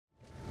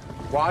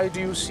Why do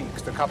you seek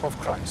the cup of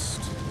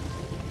Christ?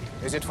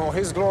 Is it for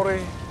his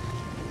glory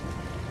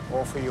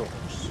or for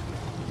yours?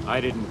 I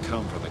didn't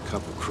come for the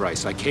cup of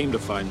Christ. I came to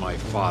find my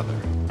Father.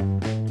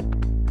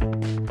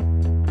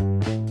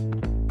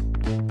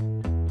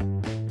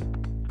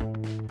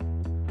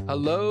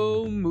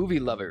 Hello, movie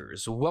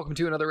lovers. Welcome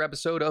to another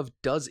episode of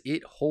Does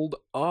It Hold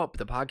Up?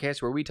 The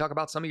podcast where we talk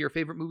about some of your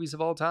favorite movies of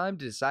all time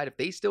to decide if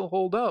they still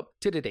hold up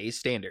to today's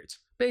standards.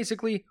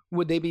 Basically,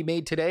 would they be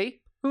made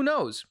today? Who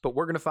knows? But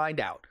we're going to find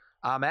out.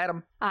 I'm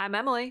Adam. I'm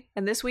Emily,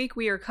 and this week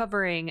we are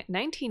covering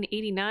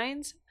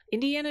 1989's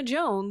Indiana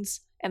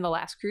Jones and The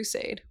Last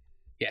Crusade.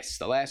 Yes,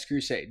 The Last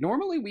Crusade.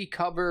 Normally we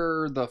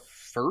cover the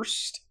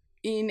first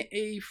in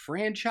a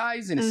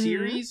franchise, in a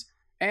series,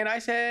 and I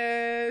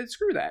said,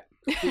 screw that.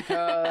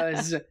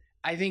 Because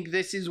I think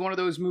this is one of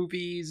those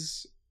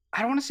movies,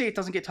 I don't want to say it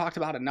doesn't get talked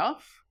about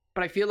enough,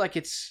 but I feel like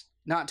it's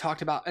not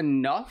talked about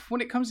enough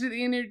when it comes to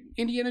the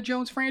Indiana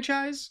Jones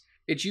franchise.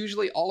 It's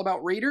usually all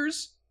about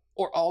Raiders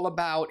or all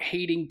about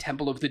hating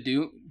Temple of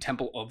Doom,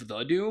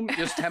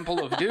 just Temple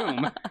of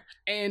Doom.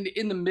 And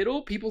in the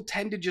middle, people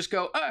tend to just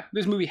go,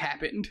 this movie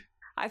happened.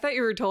 I thought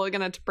you were totally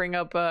going to bring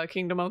up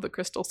Kingdom of the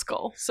Crystal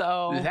Skull,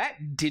 so...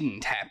 That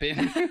didn't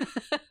happen.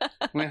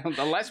 Well,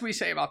 the less we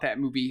say about that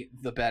movie,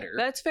 the better.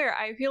 That's fair.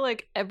 I feel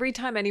like every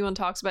time anyone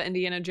talks about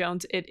Indiana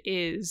Jones, it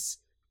is...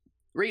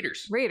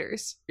 Raiders.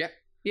 Yeah.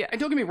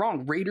 And don't get me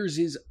wrong, Raiders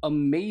is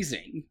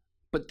amazing,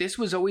 but this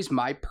was always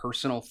my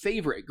personal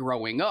favorite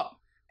growing up.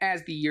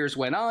 As the years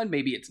went on,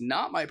 maybe it's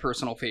not my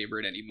personal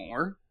favorite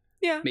anymore.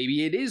 Yeah.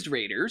 Maybe it is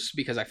Raiders,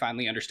 because I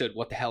finally understood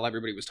what the hell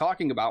everybody was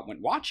talking about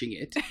when watching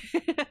it.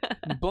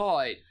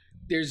 But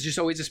there's just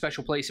always a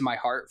special place in my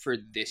heart for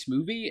this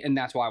movie, and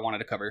that's why I wanted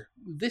to cover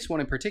this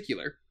one in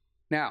particular.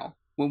 Now,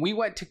 when we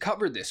went to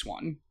cover this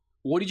one,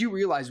 what did you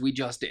realize we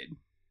just did?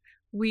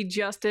 We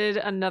just did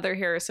another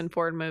Harrison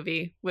Ford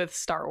movie with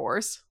Star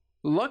Wars.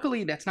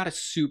 Luckily, that's not a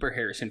super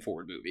Harrison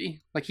Ford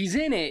movie. Like, he's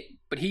in it,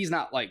 but he's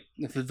not, like,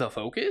 the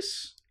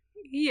focus.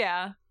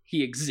 Yeah.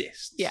 He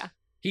exists. Yeah.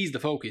 He's the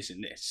focus in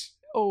this.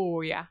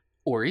 Oh, yeah.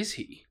 Or is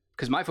he?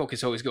 Because my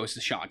focus always goes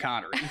to Sean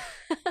Connery.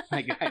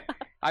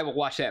 I will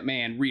watch that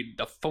man read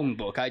the phone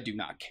book. I do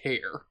not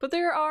care. But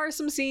there are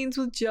some scenes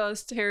with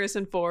just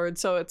Harrison Ford,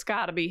 so it's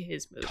got to be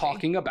his movie.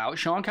 Talking about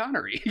Sean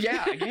Connery.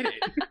 Yeah, I get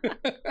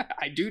it.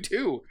 I do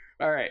too.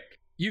 All right.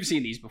 You've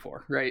seen these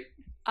before, right?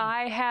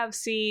 I have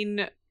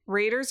seen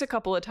Raiders a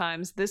couple of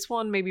times. This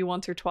one maybe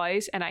once or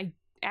twice, and I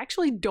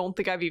actually don't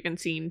think I've even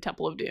seen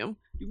Temple of Doom.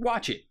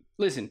 Watch it.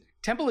 Listen,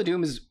 Temple of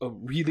Doom is a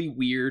really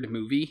weird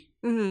movie.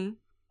 Mm-hmm.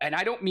 And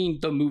I don't mean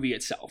the movie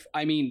itself.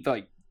 I mean,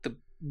 like, the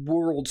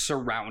world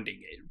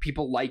surrounding it.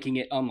 People liking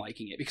it,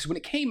 unliking it. Because when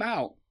it came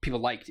out, people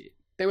liked it.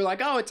 They were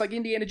like, oh, it's like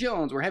Indiana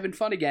Jones. We're having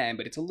fun again,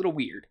 but it's a little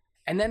weird.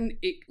 And then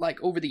it,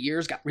 like, over the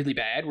years got really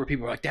bad, where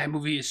people were like, that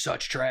movie is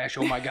such trash.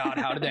 Oh my God,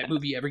 how did that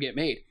movie ever get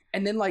made?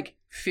 And then, like,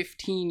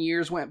 15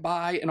 years went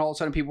by, and all of a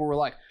sudden people were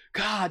like,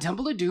 God,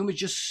 Temple of Doom is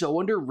just so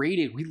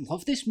underrated. We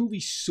love this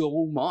movie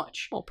so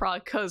much. Well,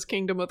 probably because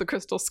Kingdom of the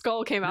Crystal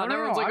Skull came out, and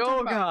everyone's like,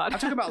 God. I'm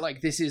talking about,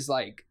 like, this is,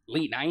 like,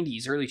 late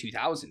 90s, early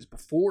 2000s,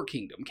 before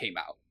Kingdom came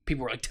out.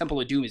 People were like, Temple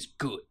of Doom is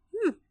good.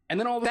 And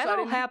then all of a sudden... That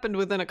all happened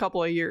within a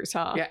couple of years,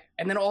 huh? Yeah,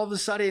 and then all of a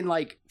sudden,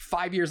 like,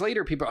 5 years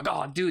later, people are like,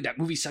 oh, dude, that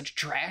movie's such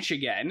trash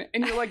again.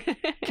 And you're like,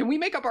 can we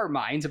make up our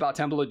minds about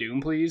Temple of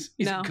Doom, please?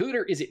 Is it good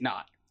or is it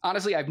not?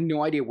 Honestly, I have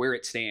no idea where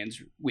it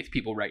stands with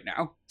people right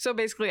now. So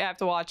basically, I have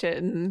to watch it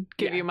and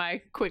give you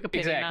my quick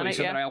opinion on it.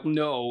 So that I'll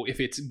know if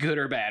it's good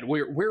or bad.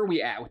 Where are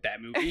we at with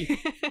that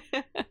movie?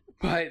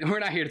 But we're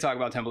not here to talk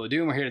about Temple of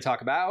Doom. We're here to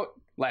talk about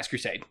Last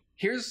Crusade.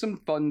 Here's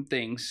some fun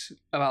things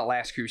about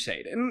Last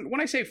Crusade. And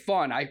when I say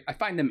fun, I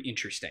find them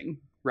interesting,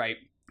 right?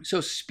 So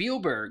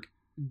Spielberg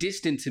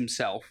distanced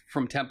himself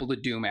from Temple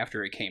of Doom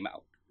after it came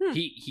out.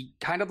 He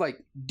kind of,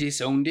 like,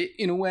 disowned it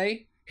in a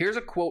way. Here's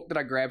a quote that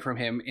I grabbed from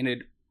him in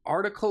an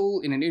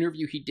article, in an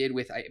interview he did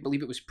with, I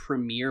believe it was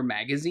Premiere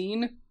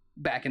Magazine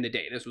back in the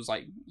day. This was,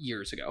 like,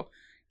 years ago.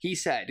 He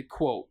said,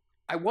 quote,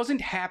 I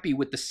wasn't happy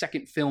with the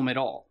second film at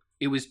all.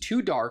 It was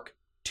too dark,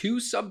 too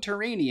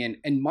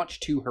subterranean, and much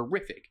too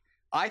horrific.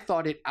 I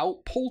thought it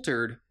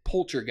out-poltered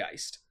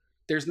Poltergeist.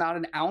 There's not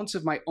an ounce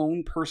of my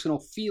own personal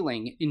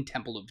feeling in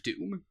Temple of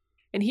Doom.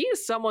 And he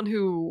is someone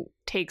who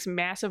takes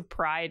massive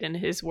pride in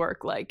his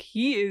work. Like,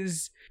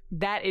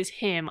 that is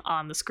him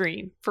on the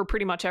screen for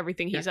pretty much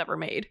everything he's ever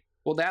made.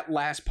 Well, that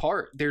last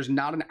part, there's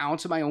not an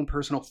ounce of my own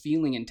personal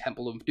feeling in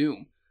Temple of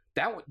Doom.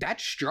 That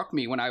struck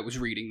me when I was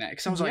reading that.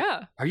 Because I was like,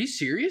 are you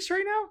serious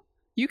right now?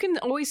 You can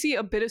always see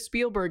a bit of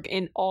Spielberg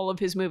in all of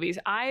his movies.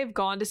 I've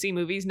gone to see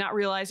movies not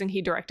realizing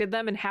he directed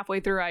them, and halfway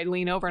through I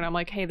lean over and I'm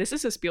like, hey, this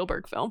is a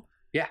Spielberg film.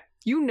 Yeah.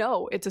 You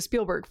know it's a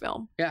Spielberg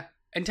film. Yeah.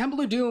 And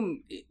Temple of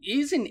Doom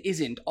is and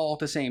isn't all at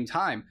the same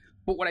time.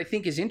 But what I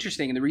think is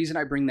interesting, and the reason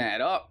I bring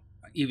that up,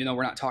 even though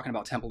we're not talking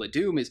about Temple of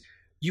Doom, is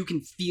you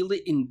can feel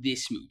it in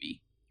this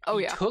movie.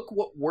 He took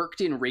what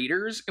worked in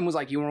Raiders and was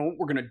like, you know what,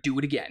 we're going to do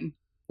it again.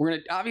 We're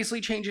going to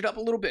obviously change it up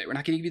a little bit. We're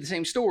not going to give you the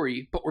same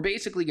story, but we're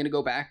basically going to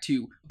go back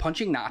to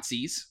punching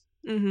Nazis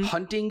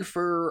hunting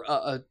for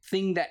a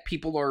thing that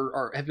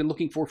people have been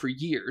looking for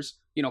years.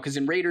 You know, because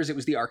in Raiders, it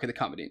was the Ark of the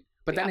Covenant.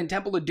 But then in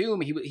Temple of Doom,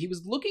 he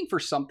was looking for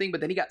something,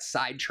 but then he got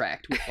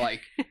sidetracked with,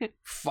 like,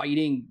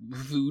 fighting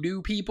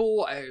voodoo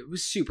people. It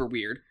was super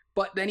weird.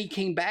 But then he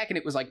came back and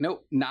it was like,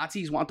 nope,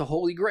 Nazis want the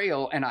Holy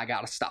Grail and I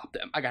gotta stop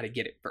them. I gotta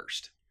get it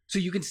first. So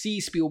you can see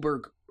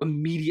Spielberg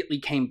immediately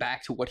came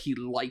back to what he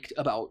liked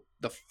about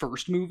the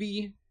first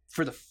movie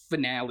for the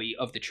finale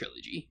of the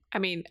trilogy. I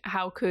mean,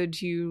 how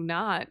could you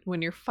not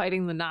when you're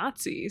fighting the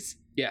Nazis?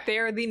 Yeah.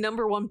 They're the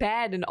number one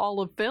bad in all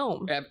of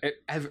film.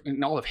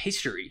 In all of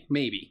history,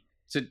 maybe.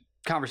 It's a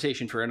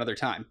conversation for another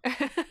time.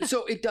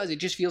 So it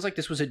just feels like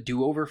this was a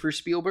do-over for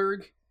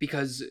Spielberg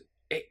because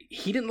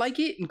he didn't like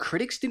it and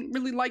critics didn't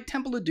really like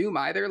Temple of Doom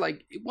either.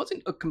 Like, it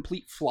wasn't a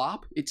complete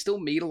flop. It still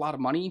made a lot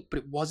of money, but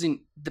it wasn't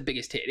the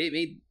biggest hit. It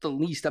made the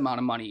least amount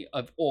of money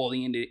of all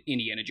the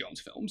Indiana Jones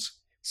films.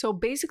 So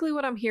basically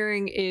what I'm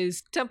hearing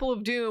is Temple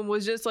of Doom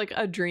was just like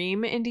a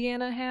dream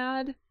Indiana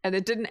had, and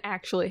it didn't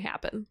actually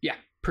happen. Yeah,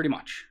 pretty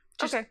much.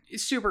 Okay.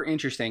 It's super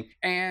interesting.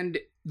 And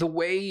the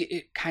way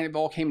it kind of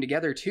all came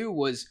together, too,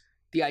 was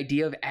the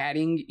idea of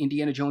adding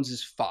Indiana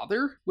Jones's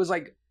father was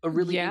like a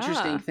really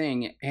interesting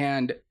thing.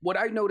 And what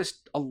I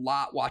noticed a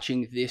lot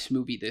watching this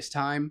movie this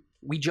time,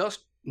 we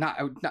just,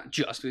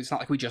 it's not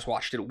like we just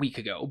watched it a week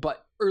ago,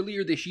 but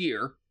earlier this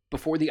year,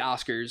 before the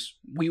Oscars,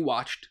 we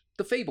watched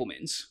The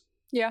Fabelmans.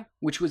 Yeah.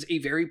 Which was a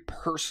very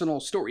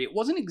personal story. It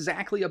wasn't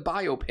exactly a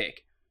biopic,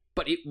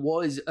 but it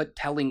was a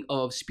telling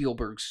of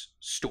Spielberg's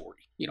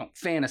story. You know,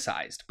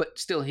 fantasized, but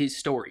still his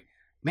story.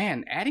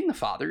 Man, adding the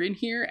father in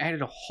here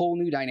added a whole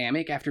new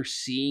dynamic after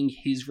seeing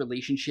his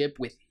relationship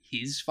with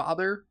his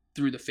father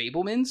through The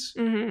Fabelmans.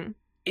 Mm-hmm.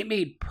 It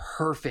made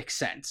perfect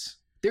sense.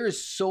 There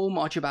is so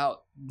much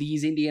about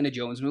these Indiana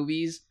Jones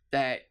movies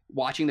that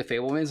watching The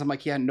Fabelmans, I'm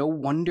like, yeah, no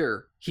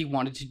wonder he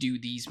wanted to do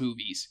these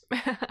movies.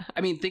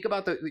 I mean, think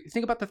about the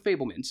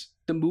Fabelmans,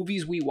 the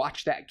movies we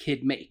watched that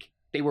kid make.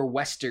 They were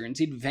westerns,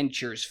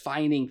 adventures,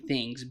 finding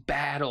things,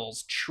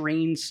 battles,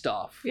 train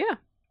stuff. Yeah.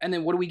 And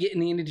then what do we get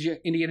in the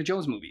Indiana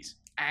Jones movies?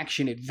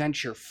 Action,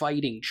 adventure,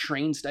 fighting,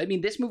 train stuff. I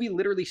mean, this movie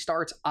literally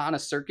starts on a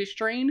circus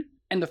train,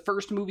 and the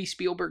first movie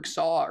Spielberg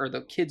saw, or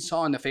the kids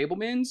saw in The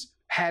Fabelmans,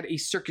 had a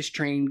circus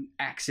train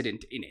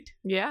accident in it.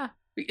 Yeah.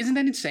 Isn't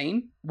that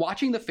insane?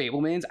 Watching The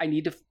Fabelmans,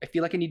 I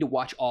feel like I need to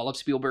watch all of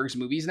Spielberg's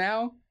movies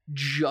now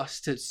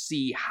just to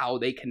see how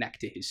they connect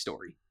to his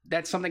story.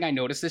 That's something I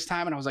noticed this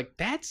time, and I was like,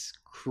 that's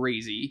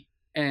crazy.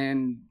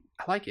 And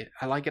I like it.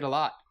 I like it a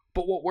lot.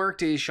 But what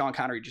worked is Sean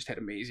Connery just had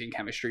amazing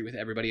chemistry with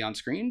everybody on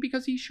screen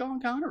because he's Sean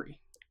Connery.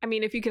 I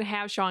mean, if you can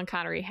have Sean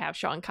Connery, have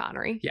Sean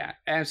Connery. Yeah,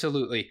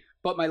 absolutely.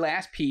 But my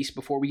last piece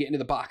before we get into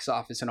the box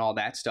office and all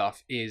that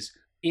stuff is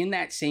in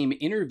that same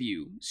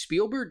interview,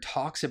 Spielberg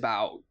talks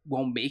about,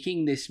 while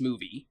making this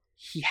movie,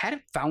 he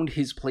hadn't found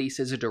his place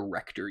as a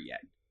director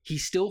yet. He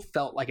still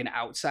felt like an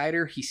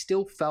outsider. He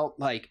still felt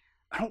like,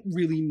 I don't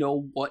really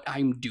know what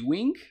I'm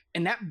doing.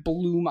 And that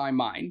blew my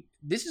mind.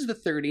 This is the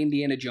third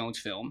Indiana Jones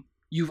film.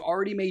 You've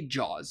already made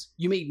Jaws.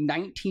 You made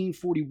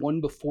 1941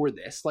 before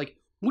this. Like,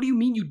 what do you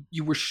mean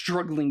you were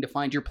struggling to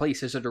find your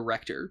place as a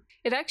director?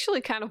 It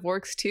actually kind of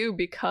works too,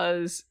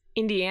 because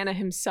Indiana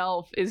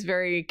himself is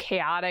very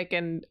chaotic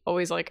and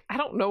always like, I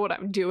don't know what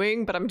I'm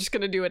doing, but I'm just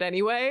going to do it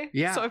anyway.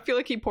 Yeah. So I feel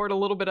like he poured a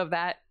little bit of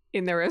that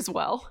in there as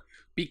well.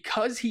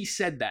 Because he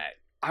said that,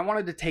 I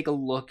wanted to take a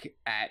look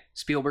at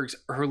Spielberg's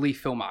early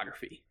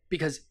filmography.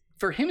 Because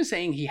for him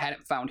saying he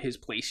hadn't found his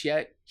place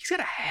yet, he's got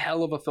a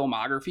hell of a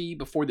filmography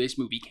before this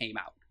movie came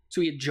out.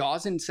 So he had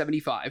Jaws in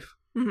 75,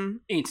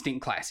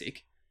 instant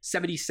classic.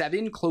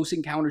 77, Close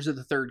Encounters of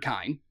the Third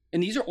Kind.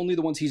 And these are only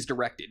the ones he's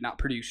directed, not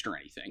produced or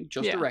anything,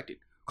 just directed.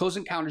 Close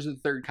Encounters of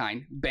the Third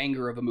Kind,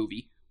 banger of a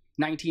movie.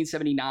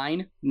 1979,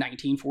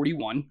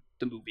 1941,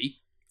 the movie,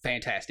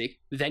 fantastic.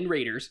 Then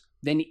Raiders,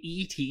 then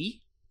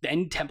E.T.,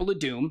 then Temple of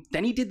Doom.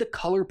 Then he did The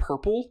Color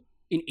Purple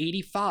in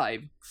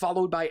 85,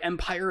 followed by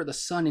Empire of the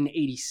Sun in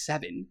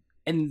 87.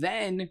 And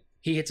then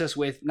he hits us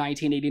with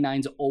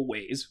 1989's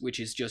Always, which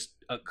is just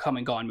a come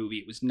and gone movie.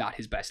 It was not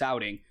his best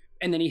outing.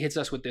 And then he hits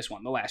us with this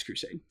one, The Last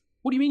Crusade.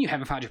 What do you mean you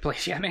haven't found your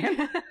place yet,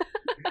 man?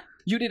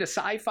 You did a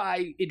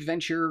sci-fi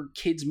adventure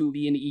kids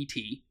movie in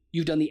E.T.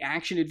 You've done the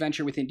action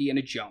adventure with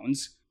Indiana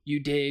Jones. You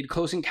did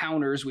Close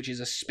Encounters, which is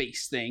a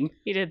space thing.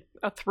 You did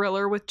a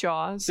thriller with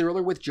Jaws.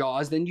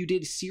 Then you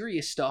did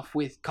serious stuff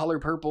with Color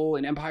Purple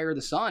and Empire of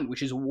the Sun,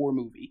 which is a war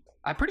movie.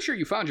 I'm pretty sure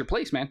you found your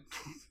place, man.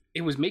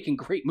 It was making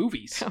great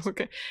movies.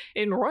 Okay.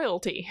 In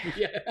royalty.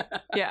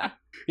 Yeah.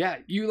 Yeah,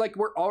 you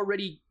were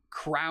already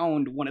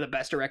crowned one of the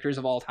best directors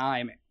of all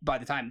time by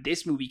the time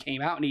this movie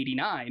came out in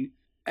 89.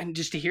 And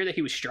just to hear that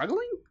he was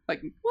struggling?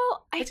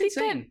 Well, I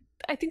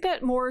think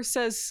that more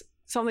says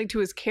something to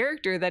his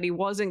character, that he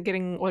wasn't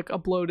getting a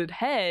bloated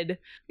head,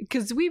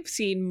 because we've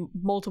seen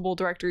multiple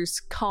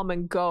directors come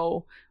and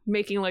go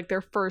making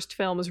their first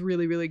film is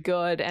really, really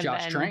good, and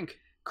Josh Trank,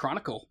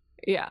 Chronicle,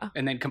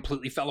 and then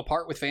completely fell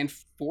apart with Van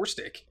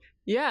Forstick.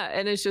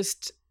 And it's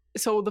just,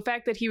 so the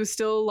fact that he was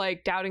still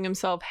doubting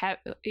himself,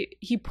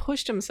 he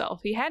pushed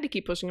himself. He had to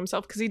keep pushing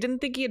himself because he didn't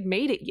think he had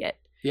made it yet.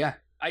 Yeah.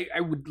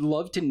 I would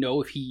love to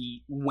know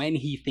when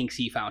he thinks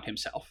he found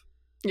himself.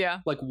 Yeah.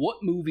 Like, what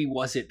movie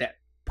was it that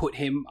put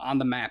him on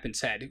the map and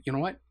said, you know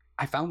what?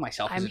 I found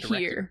myself as a director.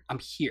 Here. I'm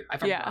here.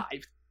 I've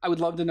arrived. I would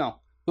love to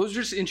know. Those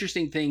are just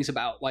interesting things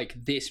about, like,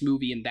 this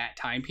movie in that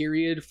time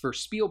period for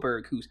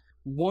Spielberg, who's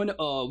one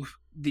of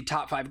the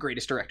top 5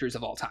 greatest directors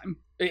of all time.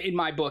 In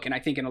my book, and I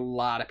think in a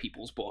lot of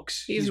people's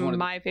books. He's one of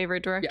my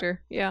favorite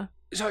director. Yeah.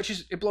 So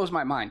it blows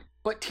my mind.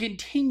 But to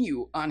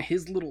continue on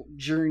his little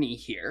journey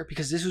here,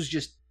 because this was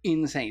just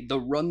insane, the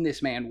run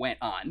this man went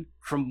on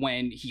from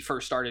when he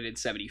first started in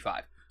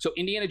 75. So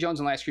Indiana Jones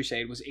and Last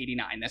Crusade was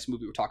 89. That's the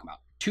movie we're talking about.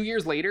 2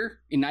 years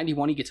later, in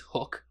 91, he gets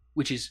Hook,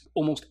 which is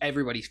almost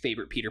everybody's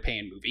favorite Peter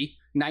Pan movie.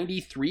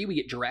 93, we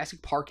get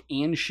Jurassic Park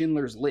and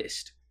Schindler's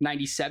List.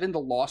 97, The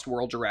Lost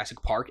World,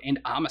 Jurassic Park, and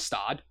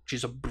Amistad, which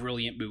is a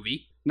brilliant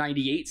movie.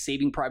 98,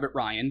 Saving Private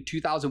Ryan.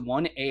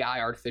 2001,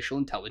 AI, Artificial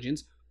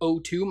Intelligence.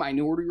 02,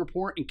 Minority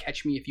Report, and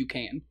Catch Me If You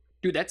Can.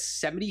 Dude, that's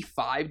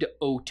 75 to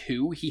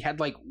 02. He had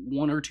like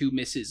 1 or 2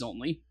 misses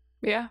only.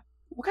 Yeah.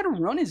 What kind of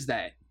run is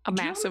that? A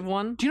massive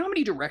one. Do you know how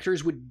many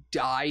directors would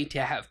die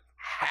to have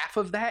half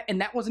of that? And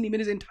that wasn't even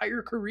his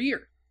entire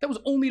career. That was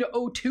only to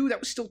 02. That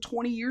was still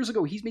 20 years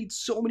ago. He's made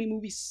so many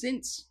movies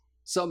since.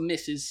 Some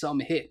misses, some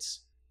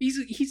hits.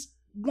 He's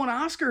won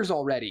Oscars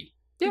already.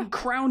 Yeah.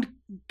 Crowned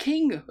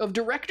king of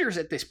directors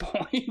at this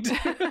point.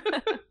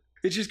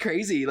 It's just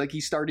crazy. Like, he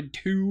started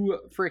 2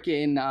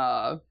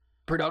 freaking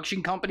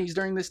production companies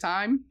during this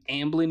time,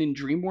 Amblin and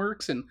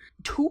DreamWorks, and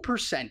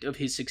 2% of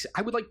his success.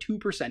 I would like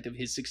 2% of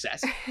his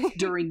success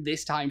during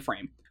this time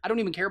frame. I don't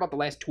even care about the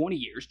last 20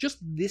 years, just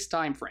this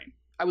time frame.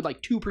 I would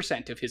like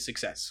 2% of his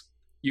success.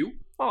 You?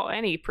 Oh,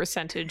 any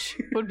percentage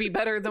would be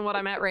better than what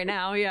I'm at right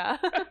now, yeah.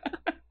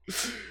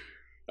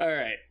 All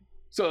right.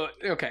 So,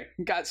 okay,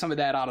 got some of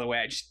that out of the way.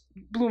 I just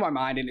blew my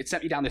mind, and it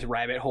sent me down this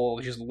rabbit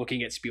hole just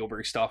looking at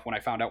Spielberg stuff when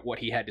I found out what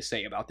he had to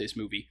say about this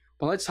movie.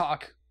 But let's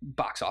talk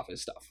box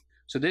office stuff.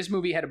 So this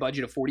movie had a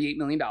budget of $48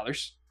 million.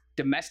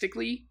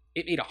 Domestically,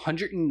 it made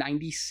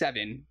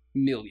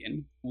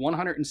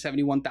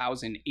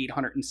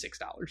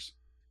 $197,171,806.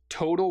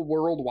 Total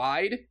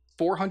worldwide,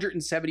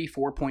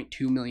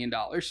 $474.2 million.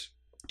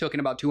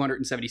 Talking about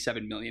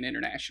 $277 million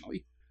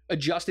internationally.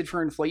 Adjusted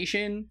for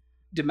inflation,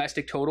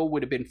 domestic total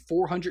would have been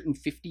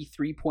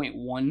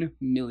 $453.1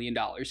 million in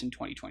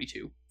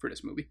 2022 for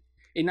this movie.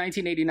 In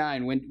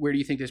 1989, where do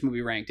you think this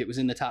movie ranked? It was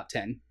in the top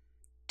 10.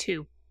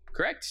 2.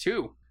 Correct,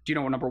 2. Do you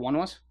know what number 1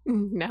 was?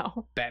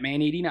 No.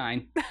 Batman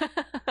 89.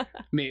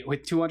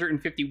 With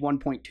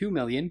 $251.2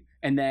 million.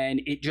 And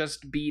then it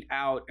just beat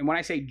out, and when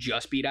I say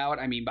just beat out,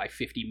 I mean by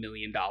 $50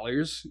 million.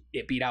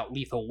 It beat out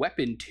Lethal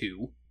Weapon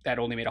 2. That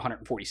only made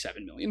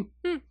 $147 million.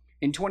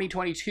 In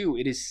 2022,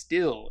 it is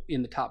still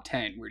in the top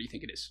 10. Where do you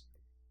think it is?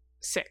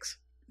 6.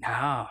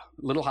 A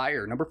little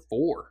higher. Number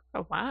 4.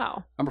 Oh,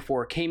 wow. Number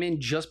 4 came in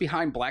just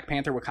behind Black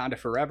Panther Wakanda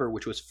Forever,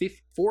 which was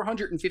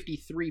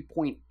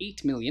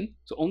 $453.8 million.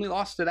 So only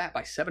lost to that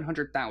by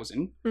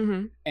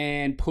 $700,000.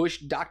 And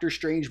pushed Doctor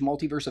Strange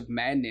Multiverse of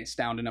Madness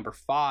down to number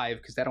 5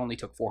 because that only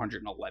took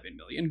 $411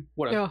 million.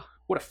 What a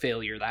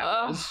failure that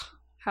was.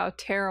 How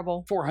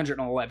terrible.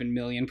 $411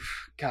 million.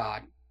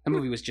 God, that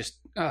movie was just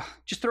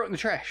throw it in the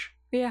trash.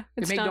 Yeah,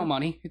 it made no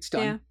money. It's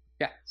done.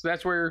 Yeah, so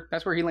that's where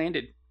he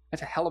landed.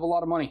 That's a hell of a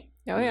lot of money.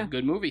 Oh, yeah. A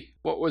good movie.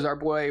 What was our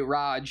boy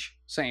Raj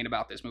saying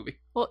about this movie?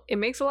 Well, it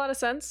makes a lot of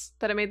sense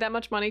that it made that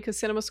much money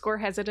because CinemaScore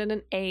has it in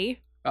an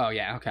A. Oh,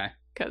 yeah, okay.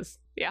 Because,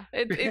 yeah,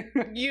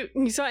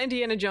 you saw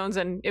Indiana Jones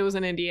and it was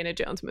an Indiana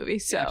Jones movie.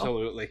 So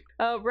absolutely.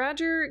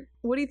 Roger,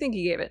 what do you think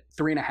you gave it?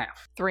 3.5.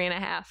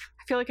 3.5. I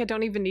feel like I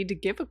don't even need to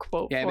give a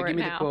quote for it now. Yeah, but give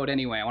me the quote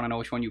anyway. I want to know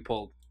which one you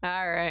pulled.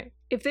 All right.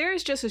 If there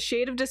is just a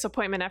shade of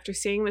disappointment after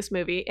seeing this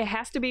movie, it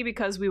has to be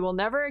because we will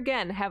never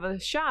again have a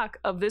shock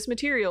of this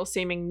material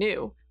seeming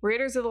new.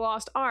 Raiders of the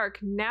Lost Ark,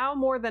 now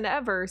more than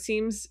ever,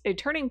 seems a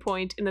turning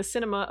point in the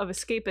cinema of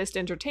escapist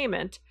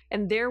entertainment,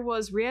 and there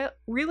was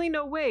really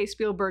no way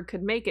Spielberg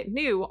could make it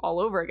new all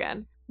over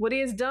again. What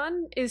he has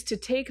done is to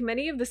take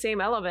many of the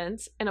same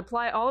elements and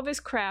apply all of his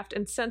craft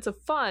and sense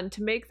of fun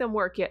to make them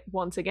work yet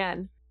once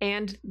again.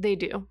 And they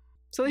do.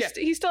 So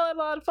he still had a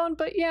lot of fun,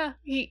 but yeah,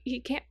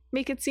 he can't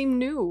make it seem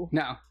new.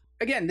 No.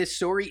 Again, this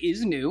story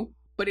is new,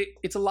 but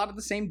it's a lot of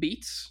the same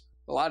beats,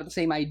 a lot of the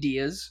same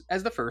ideas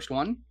as the first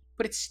one,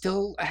 but it's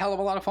still a hell of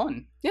a lot of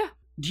fun. Yeah.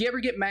 Do you ever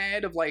get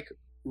mad of, like,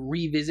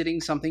 revisiting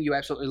something you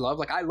absolutely love?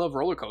 Like, I love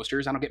roller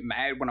coasters. I don't get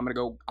mad when I'm going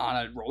to go on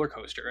a roller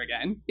coaster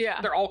again.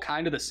 Yeah. They're all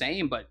kind of the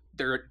same, but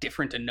they're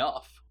different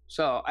enough.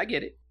 So I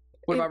get it.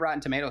 What about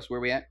Rotten Tomatoes? Where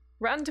are we at?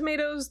 Rotten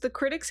Tomatoes, the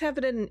critics have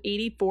it at an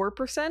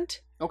 84%.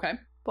 Okay.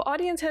 But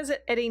audience has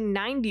it at a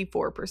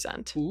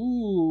 94%.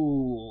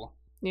 Ooh.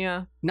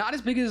 Yeah. Not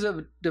as big as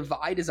a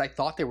divide as I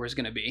thought there was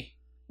going to be.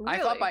 Really?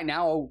 I thought by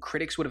now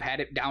critics would have had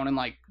it down in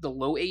like the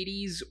low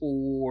 80s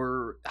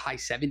or high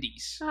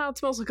 70s. Oh,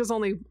 it's mostly because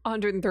only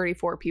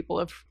 134 people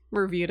have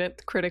reviewed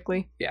it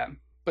critically. Yeah.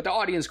 But the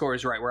audience score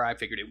is right where I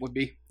figured it would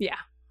be. Yeah.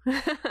 All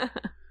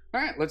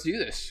right, let's do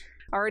this.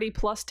 Already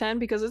plus 10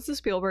 because it's a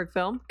Spielberg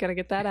film. Gotta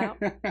get that out.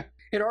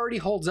 It already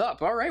holds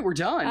up. All right, we're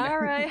done. All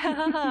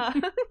right.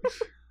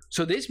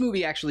 So this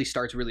movie actually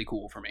starts really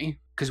cool for me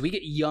because we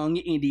get young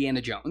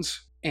Indiana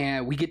Jones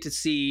and we get to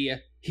see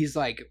his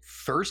like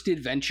first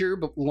adventure,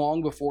 but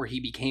long before he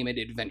became an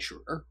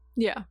adventurer.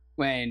 Yeah.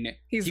 When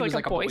he's he like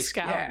was a Boy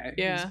Scout.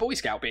 Yeah, he's a Boy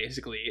Scout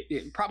basically.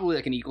 Probably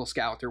like an Eagle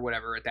Scout or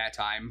whatever at that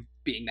time,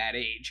 being that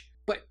age.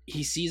 But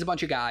he sees a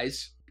bunch of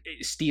guys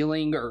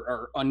stealing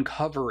or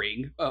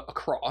uncovering a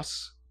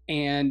cross,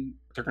 and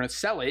they're going to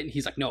sell it. And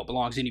he's like, no, it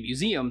belongs in a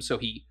museum. So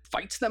he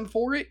fights them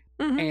for it.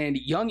 Mm-hmm. And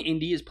young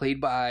Indy is played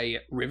by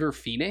River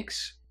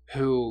Phoenix,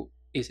 who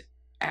is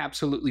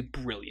absolutely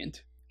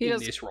brilliant in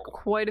this role.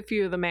 Quite a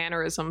few of the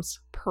mannerisms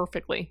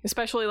perfectly,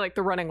 especially like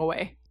the running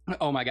away.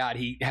 Oh my God,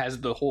 he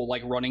has the whole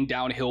like running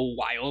downhill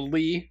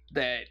wildly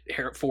that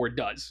Ford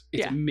does.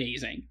 It's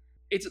amazing.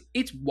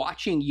 It's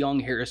watching young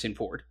Harrison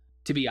Ford,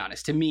 to be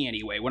honest, to me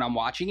anyway. When I'm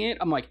watching it,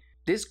 I'm like,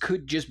 this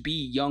could just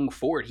be young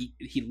Ford.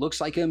 He looks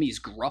like him, he's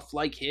gruff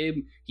like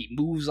him, he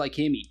moves like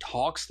him, he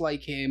talks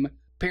like him.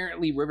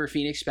 Apparently River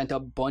Phoenix spent a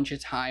bunch of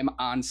time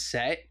on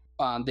set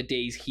on the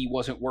days he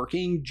wasn't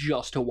working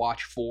just to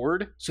watch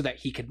Ford so that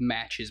he could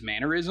match his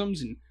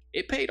mannerisms, and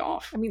it paid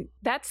off. I mean,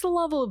 that's the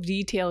level of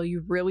detail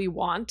you really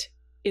want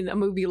in a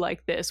movie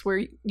like this,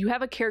 where you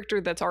have a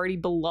character that's already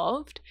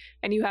beloved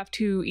and you have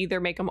to either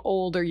make them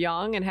old or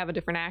young and have a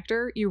different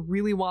actor. You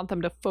really want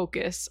them to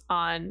focus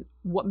on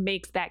what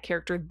makes that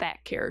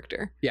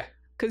character. Yeah.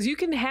 Because you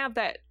can have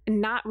that and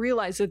not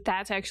realize that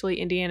that's actually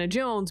Indiana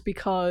Jones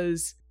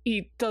because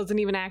he doesn't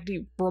even act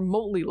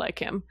remotely like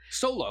him.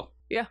 Solo.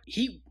 Yeah.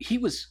 He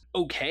was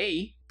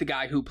okay. The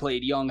guy who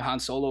played young Han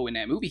Solo in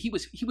that movie, he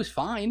was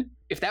fine.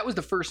 If that was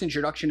the first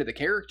introduction to the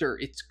character,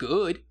 it's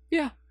good.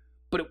 Yeah.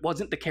 But it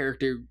wasn't the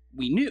character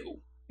we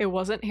knew. It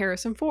wasn't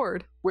Harrison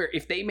Ford. Where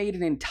if they made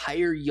an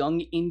entire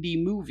young Indy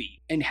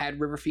movie and had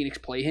River Phoenix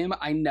play him,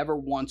 I never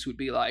once would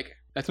be like,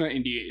 that's not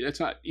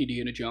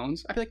Indiana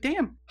Jones. I'd be like,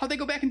 damn, how'd they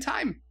go back in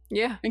time?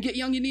 Yeah. And get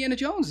young Indiana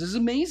Jones? This is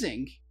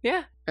amazing.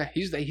 Yeah.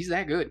 He's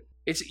that good.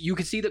 You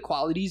can see the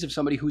qualities of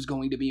somebody who's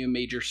going to be a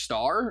major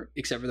star,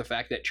 except for the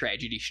fact that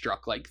tragedy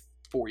struck like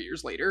 4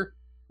 years later.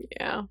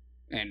 Yeah.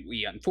 And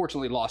we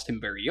unfortunately lost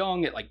him very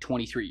young at like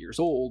 23 years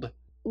old.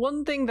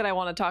 One thing that I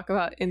want to talk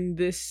about in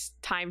this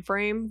time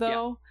frame,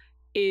 though,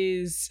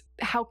 is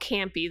how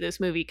campy this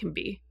movie can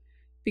be.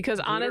 Because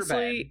good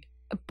honestly,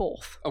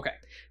 both. Okay.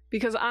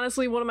 Because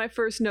honestly, one of my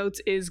first notes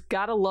is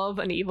gotta love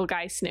an evil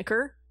guy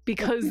snicker,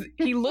 because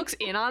he looks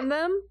in on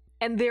them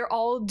and they're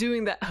all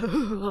doing that.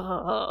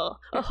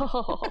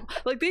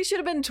 Like they should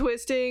have been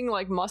twisting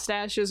like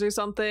mustaches or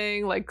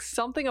something. Like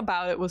something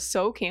about it was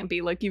so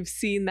campy. Like you've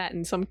seen that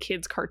in some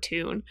kid's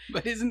cartoon.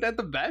 But isn't that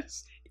the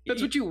best?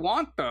 That's what you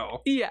want,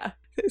 though. Yeah.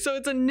 So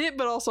it's a nit,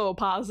 but also a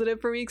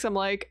positive for me, because I'm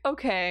like,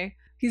 okay,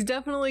 he's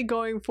definitely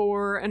going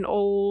for an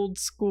old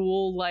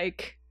school,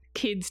 like,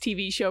 kids'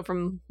 TV show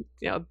from,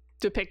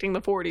 depicting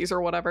the 40s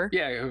or whatever.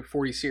 Yeah,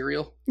 40s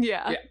cereal.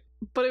 Yeah.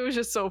 But it was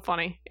just so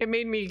funny. It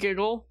made me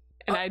giggle,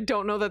 and I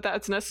don't know that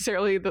that's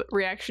necessarily the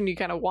reaction you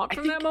kind of want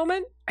from that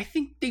moment. I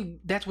think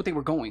that's what they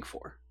were going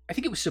for. I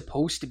think it was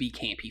supposed to be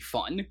campy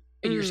fun,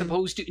 and you're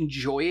supposed to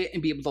enjoy it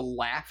and be able to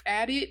laugh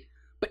at it.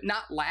 But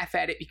not laugh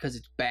at it because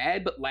it's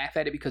bad, but laugh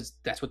at it because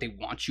that's what they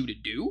want you to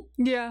do.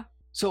 Yeah.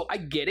 So I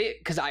get it,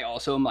 because I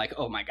also am like,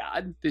 oh my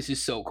God, this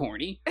is so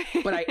corny.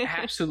 But I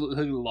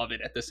absolutely love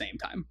it at the same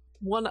time.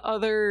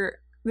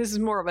 This is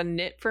more of a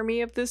nit for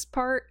me of this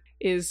part,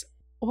 is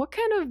what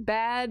kind of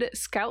bad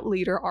scout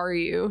leader are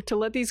you to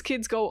let these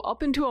kids go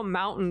up into a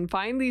mountain,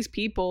 find these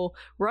people,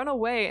 run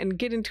away, and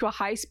get into a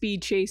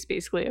high-speed chase,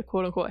 basically, a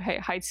quote-unquote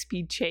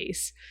high-speed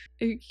chase?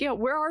 Yeah,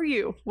 where are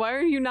you? Why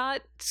are you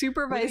not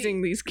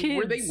supervising these kids?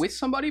 Were they with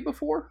somebody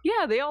before?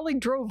 Yeah, they all,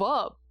 like, drove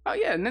up. Oh,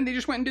 yeah, and then they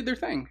just went and did their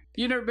thing.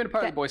 You've never been a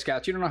part of the Boy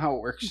Scouts. You don't know how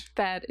it works.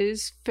 That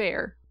is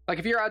fair. Like,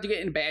 if you're out to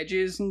getting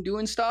badges and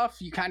doing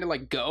stuff, you kind of,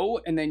 like, go,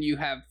 and then you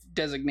have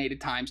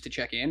designated times to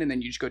check in, and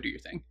then you just go do your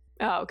thing.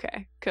 Oh,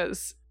 okay,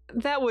 because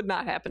that would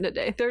not happen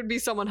today. There would be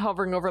someone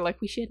hovering over like,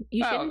 you shouldn't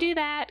do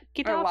that.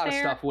 Get off there. A lot of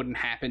stuff wouldn't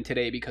happen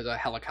today because of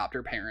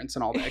helicopter parents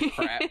and all that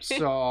crap.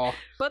 So,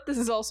 but this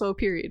is also a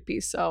period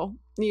piece, so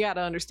you got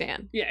to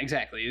understand. Yeah,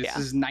 exactly. This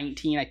is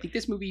 19. I think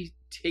this movie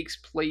takes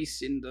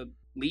place in the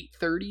late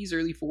 30s,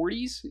 early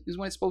 40s is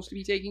when it's supposed to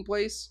be taking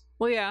place.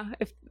 Well, yeah,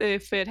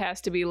 if it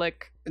has to be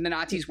like, and the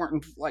Nazis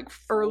weren't like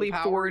early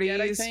 40s yet,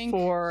 I think.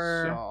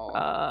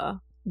 For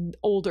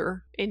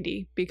older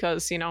Indy,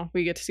 because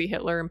we get to see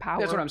Hitler in power.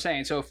 That's what I'm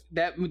saying. So if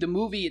the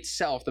movie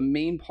itself, the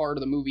main part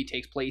of the movie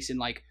takes place in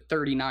like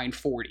 39,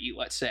 40,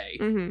 let's say.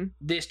 Mm-hmm.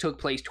 This took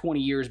place 20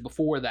 years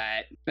before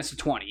that. That's the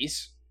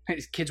 20s.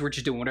 Kids were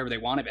just doing whatever they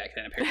wanted back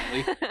then,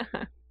 apparently.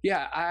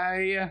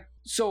 Yeah,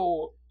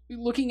 so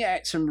looking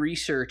at some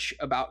research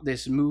about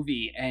this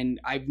movie, and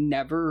I've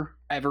never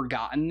ever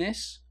gotten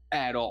this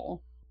at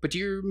all, but do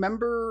you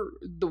remember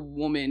the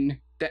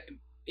woman that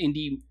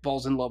Indy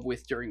falls in love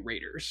with during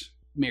Raiders?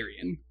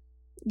 Marion.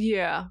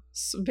 Yeah,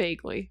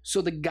 vaguely.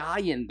 So the guy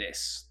in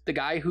this,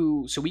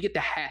 so we get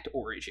the hat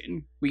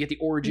origin. We get the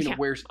origin of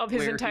where his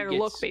where entire he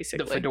gets look,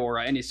 basically. the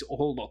fedora and his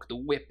whole look, the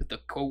whip, the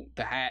coat,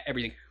 the hat,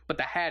 everything. But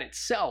the hat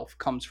itself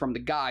comes from the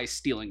guy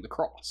stealing the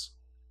cross.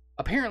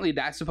 Apparently,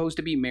 that's supposed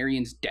to be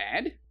Marion's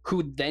dad,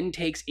 who then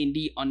takes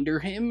Indy under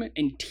him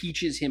and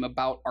teaches him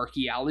about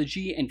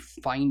archaeology and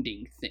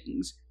finding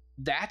things.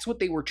 That's what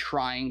they were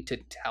trying to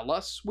tell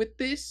us with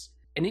this,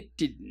 and it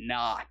did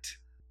not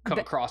come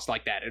across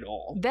like that at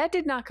all. That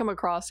did not come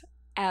across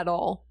at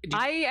all.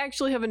 I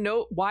actually have a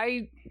note.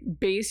 Why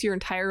base your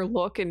entire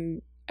look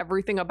and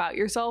everything about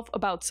yourself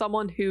about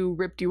someone who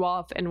ripped you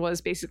off and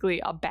was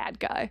basically a bad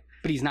guy?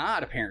 But he's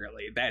not,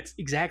 apparently. That's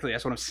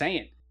what I'm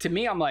saying. To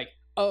me, I'm like,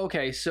 oh,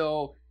 okay,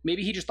 so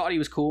maybe he just thought he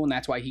was cool and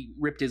that's why he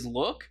ripped his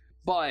look.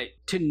 But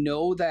to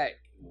know that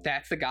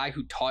that's the guy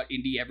who taught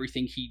Indy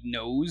everything he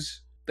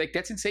knows, like,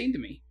 that's insane to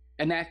me.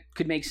 And that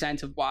could make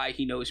sense of why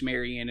he knows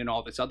Marion and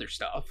all this other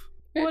stuff.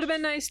 It would have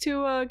been nice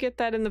to get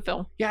that in the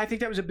film. Yeah, I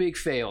think that was a big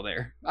fail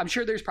there. I'm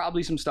sure there's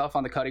probably some stuff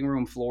on the cutting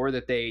room floor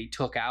that they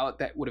took out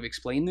that would have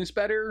explained this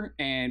better,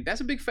 and that's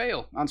a big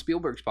fail on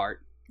Spielberg's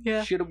part.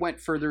 Yeah. Should have went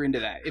further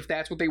into that. If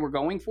that's what they were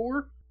going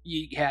for,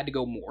 you had to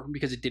go more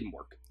because it didn't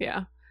work.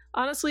 Yeah.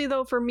 Honestly,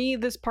 though, for me,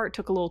 this part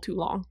took a little too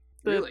long.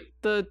 Really?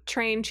 The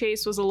train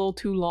chase was a little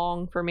too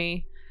long for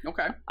me.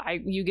 Okay.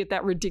 You get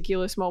that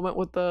ridiculous moment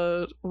with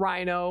the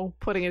rhino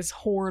putting his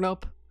horn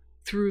up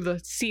through the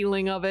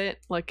ceiling of it.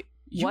 Like,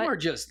 you are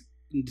just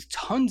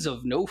tons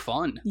of no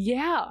fun.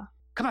 Yeah.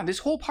 Come on, this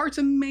whole part's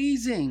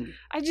amazing.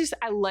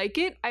 I like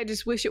it. I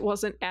just wish it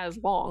wasn't as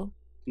long.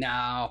 No,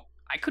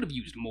 I could have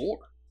used more.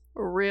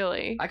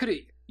 Really?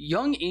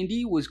 Young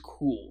Indy was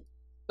cool.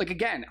 Like,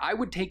 again, I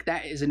would take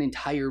that as an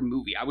entire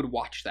movie. I would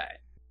watch that.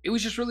 It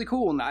was just really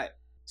cool. And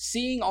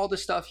seeing all the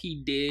stuff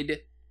he did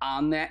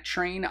on that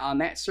train, on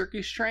that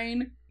circus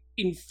train,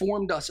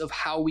 informed us of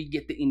how we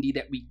get the Indy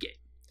that we get.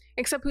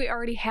 Except we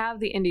already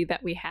have the Indy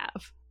that we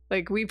have.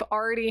 Like, we've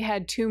already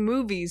had 2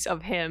 movies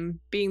of him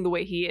being the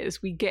way he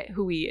is. We get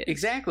who he is.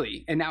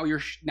 Exactly. And now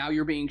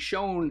you're being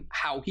shown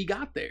how he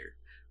got there.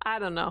 I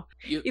don't know.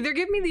 Either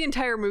give me the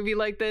entire movie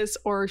like this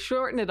or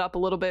shorten it up a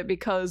little bit,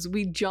 because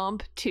we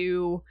jump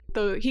to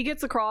he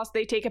gets the cross,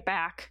 they take it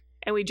back,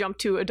 and we jump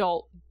to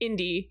adult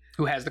Indy,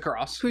 who has the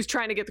cross, who's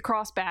trying to get the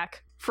cross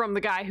back from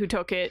the guy who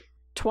took it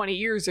 20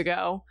 years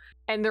ago.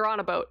 And they're on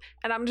a boat.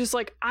 And I'm just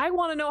like, I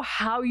want to know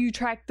how you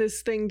tracked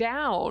this thing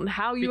down,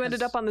 how you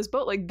ended up on this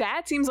boat. Like,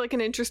 that seems like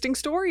an interesting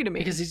story to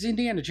me. Because he's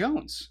Indiana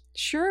Jones.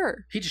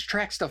 Sure. He just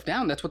tracks stuff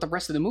down. That's what the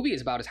rest of the movie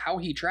is about, is how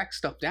he tracks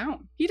stuff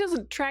down. He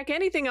doesn't track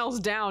anything else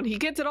down. He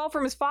gets it all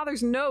from his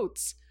father's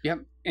notes.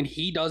 Yep. And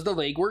he does the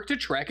legwork to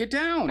track it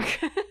down.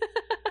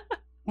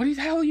 What the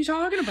hell are you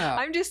talking about?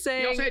 I'm just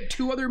saying. He also had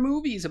 2 other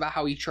movies about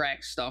how he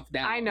tracks stuff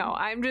down. I know.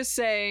 I'm just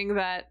saying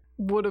that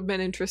would have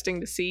been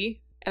interesting to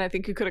see. And I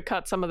think you could have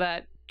cut some of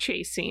that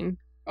chase scene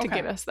to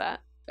give us that.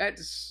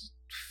 That's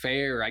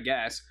fair, I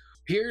guess.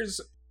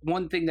 Here's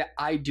one thing that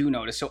I do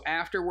notice. So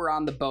after we're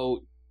on the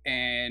boat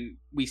and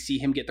we see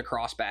him get the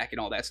cross back and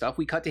all that stuff,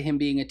 we cut to him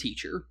being a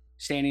teacher,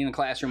 standing in a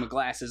classroom with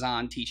glasses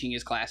on, teaching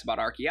his class about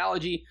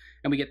archaeology.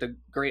 And we get the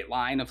great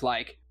line of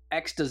like,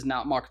 X does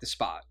not mark the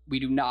spot. We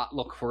do not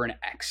look for an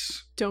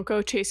X. Don't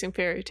go chasing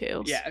fairy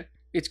tales. Yeah,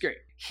 it's great.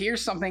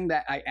 Here's something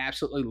that I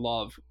absolutely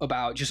love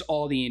about just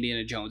all the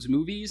Indiana Jones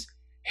movies.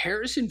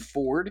 Harrison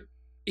Ford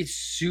is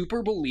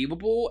super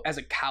believable as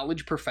a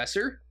college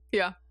professor.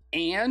 Yeah.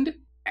 And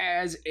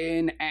as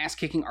an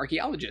ass-kicking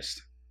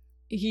archaeologist.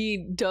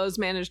 He does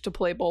manage to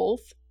play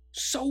both.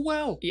 So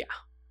well. Yeah.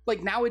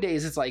 Like,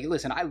 nowadays, it's like,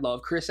 listen, I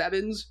love Chris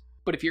Evans,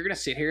 but if you're going to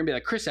sit here and be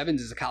like, Chris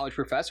Evans is a college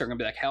professor, I'm going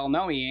to be like, hell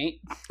no,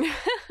 he ain't.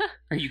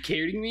 Are you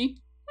kidding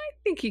me? I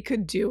think he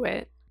could do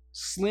it.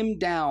 Slim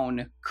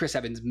down Chris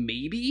Evans,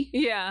 maybe.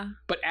 Yeah.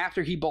 But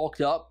after he bulked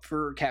up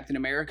for Captain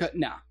America,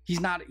 nah. He's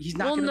not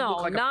going to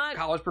look like a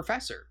college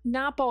professor.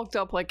 Not bulked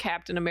up like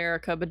Captain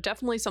America, but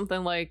definitely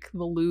something like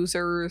The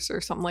Losers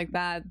or something like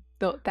that.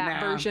 That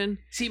version.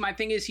 See, my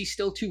thing is he's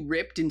still too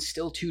ripped and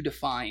still too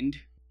defined.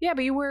 Yeah,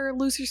 but you wear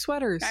loser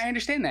sweaters. I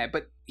understand that,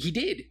 but he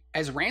did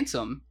as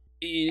Ransom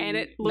in and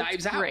it looked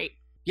Knives great. Out.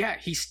 Yeah,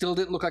 he still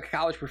didn't look like a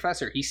college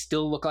professor. He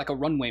still looked like a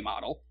runway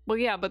model. Well,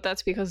 yeah, but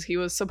that's because he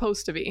was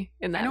supposed to be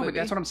in that movie. But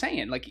that's what I'm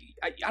saying. Like,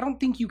 I don't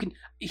think you can...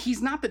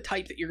 He's not the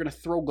type that you're going to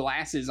throw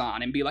glasses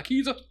on and be like,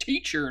 he's a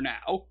teacher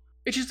now.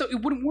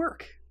 It wouldn't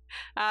work.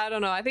 I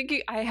don't know. I think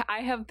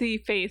I have the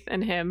faith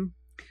in him.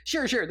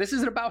 Sure. This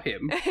isn't about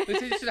him.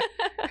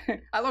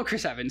 I love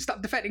Chris Evans.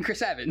 Stop defending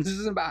Chris Evans. This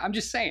isn't about... I'm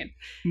just saying.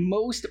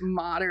 Most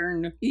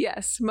modern...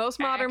 Yes, most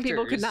modern actors,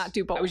 people could not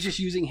do both. I was just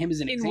using him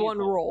as an example. In one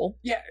role.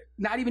 Yeah,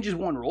 not even just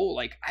one role.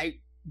 Like, I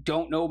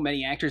don't know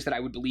many actors that I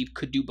would believe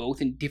could do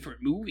both in different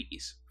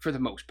movies, for the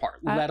most part,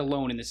 let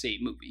alone in the same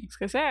movie. I was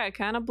going to say, I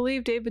kind of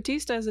believe Dave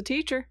Bautista as a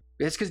teacher.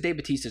 That's because Dave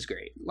Bautista's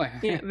great. Like,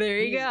 yeah, there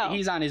you go.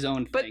 He's on his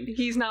own thing. But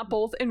he's not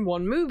both in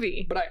one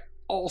movie. But I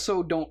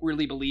also don't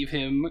really believe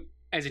him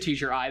as a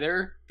teacher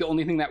either. The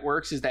only thing that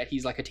works is that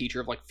he's like a teacher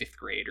of like 5th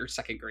grade or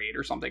 2nd grade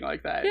or something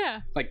like that.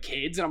 Yeah. Like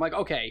kids. And I'm like,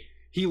 okay,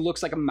 he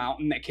looks like a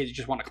mountain that kids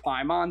just want to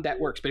climb on, that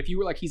works. But if you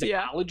were like, he's a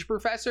college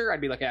professor,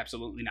 I'd be like,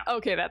 absolutely not.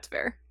 Okay, that's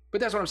fair.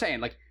 But that's what I'm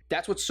saying. Like,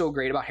 that's what's so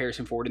great about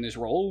Harrison Ford in this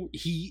role.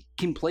 He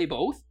can play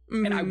both,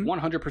 and I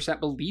 100%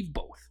 believe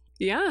both.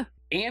 Yeah.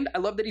 And I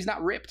love that he's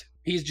not ripped.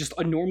 He's just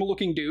a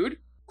normal-looking dude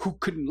who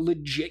could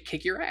legit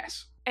kick your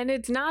ass. And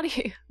it's not...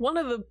 One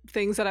of the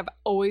things that I've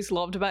always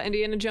loved about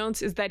Indiana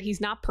Jones is that he's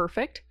not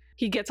perfect.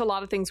 He gets a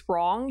lot of things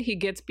wrong. He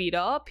gets beat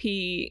up.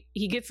 He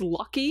gets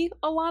lucky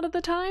a lot of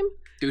the time.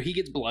 Dude, he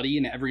gets bloody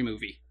in every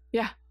movie.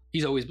 Yeah.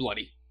 He's always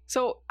bloody.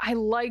 So I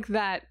like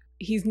that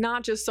he's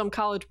not just some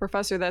college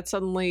professor that's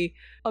suddenly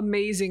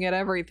amazing at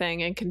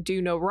everything and can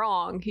do no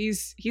wrong.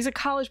 He's a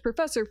college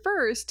professor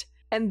first,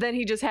 and then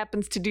he just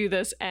happens to do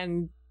this,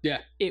 and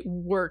it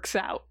works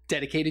out.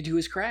 Dedicated to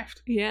his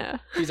craft. Yeah.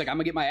 He's like, I'm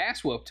going to get my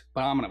ass whooped,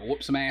 but I'm going to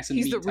whoop some ass in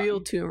the meantime. He's the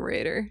real Tomb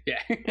Raider.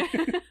 Yeah.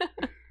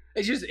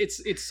 It's just,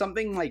 it's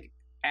something like,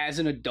 as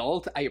an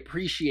adult, I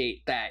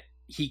appreciate that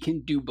he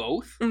can do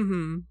both.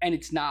 Mm-hmm. And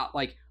it's not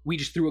like we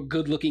just threw a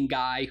good-looking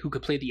guy who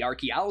could play the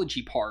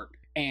archaeology part,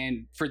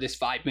 and for this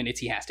 5 minutes,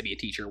 he has to be a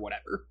teacher or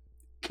whatever.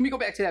 Can we go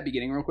back to that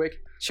beginning real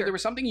quick? Sure. There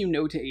was something you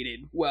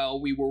notated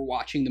while we were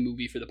watching the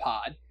movie for the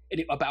pod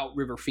about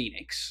River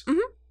Phoenix. Mm-hmm.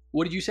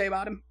 What did you say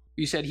about him?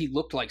 You said he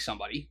looked like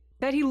somebody.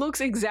 That he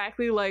looks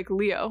exactly like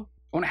Leo.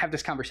 I want to have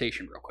this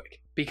conversation real quick,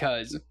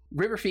 because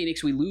River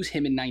Phoenix, we lose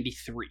him in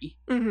 93,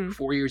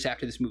 4 years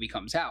after this movie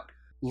comes out.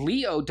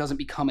 Leo doesn't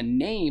become a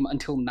name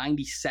until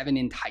 97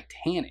 in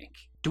Titanic.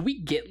 Do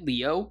we get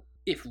Leo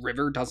if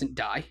River doesn't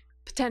die?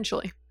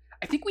 Potentially.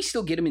 I think we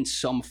still get him in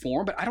some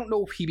form, but I don't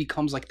know if he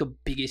becomes like the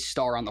biggest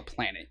star on the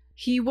planet.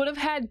 He would have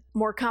had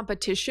more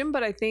competition,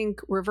 but I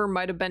think River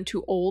might have been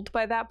too old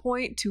by that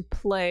point to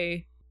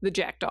play the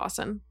Jack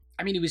Dawson.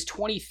 I mean, he was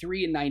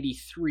 23 in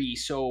 93,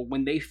 so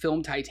when they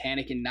filmed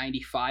Titanic in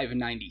 95 and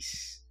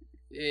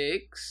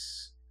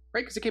 96,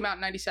 right? Because it came out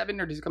in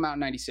 97, or does it come out in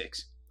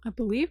 96? I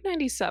believe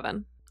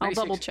 97. I'll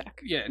 96, double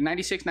check. Yeah,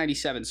 96,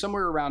 97.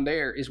 Somewhere around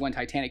there is when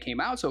Titanic came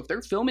out. So if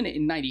they're filming it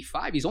in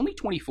 95, he's only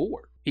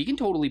 24. He can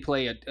totally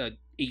play a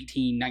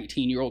 18,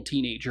 19-year-old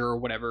teenager or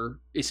whatever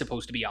is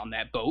supposed to be on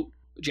that boat.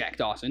 Jack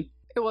Dawson.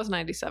 It was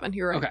 97.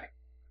 You're right. Okay.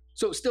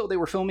 So still, they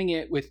were filming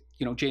it with,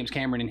 James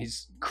Cameron and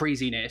his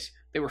craziness.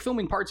 They were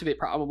filming parts of it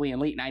probably in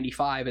late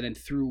 95 and then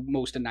through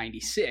most of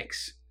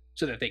 96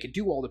 so that they could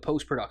do all the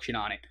post-production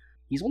on it.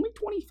 He's only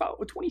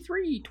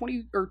 23,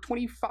 20, or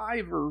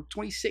 25 or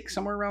 26,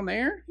 somewhere around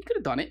there. He could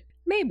have done it.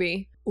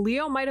 Maybe.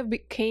 Leo might have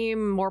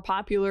became more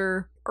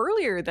popular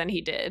earlier than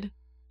he did.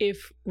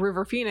 If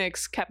River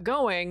Phoenix kept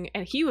going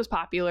and he was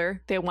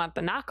popular, they want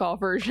the knockoff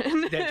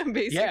version,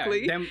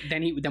 basically. Yeah,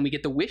 then we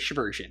get the Wish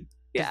version.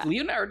 Yeah. Does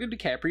Leonardo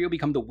DiCaprio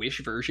become the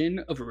Wish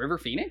version of River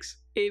Phoenix?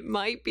 It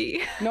might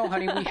be. No,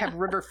 honey, we have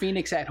River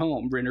Phoenix at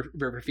home.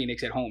 River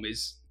Phoenix at home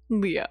is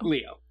Leo.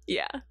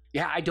 Yeah.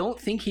 Yeah, I don't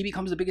think he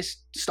becomes the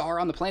biggest star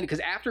on the planet,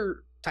 because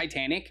after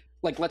Titanic,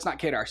 let's not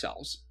kid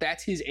ourselves.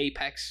 That's his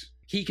apex.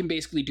 He can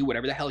basically do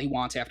whatever the hell he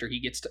wants after he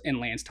gets and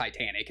lands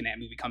Titanic, and that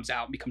movie comes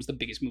out and becomes the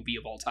biggest movie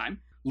of all time.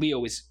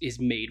 Leo is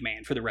made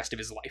man for the rest of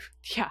his life.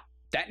 Yeah.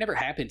 That never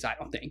happens, I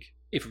don't think,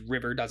 if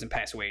River doesn't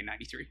pass away in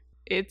 93.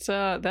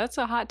 That's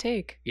a hot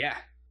take. Yeah.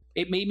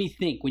 It made me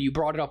think, when you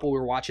brought it up while we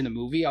were watching the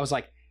movie, I was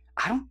like,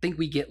 I don't think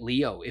we get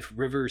Leo if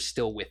River's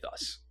still with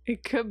us.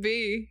 It could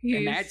be.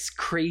 And that's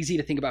crazy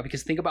to think about,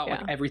 because think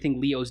about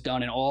everything Leo's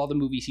done and all the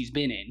movies he's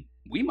been in.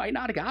 We might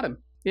not have got him.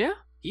 Yeah.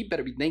 He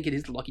better be thanking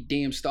his lucky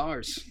damn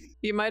stars.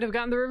 You might have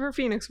gotten the River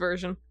Phoenix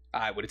version.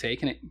 I would have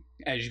taken it.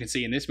 As you can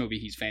see in this movie,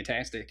 he's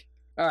fantastic.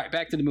 All right,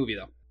 back to the movie,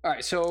 though. All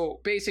right,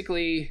 so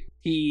basically,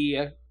 he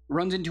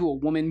runs into a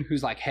woman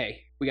who's like,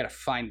 hey, we got to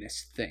find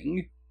this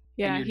thing.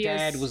 Yeah, and your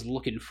dad was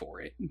looking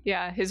for it.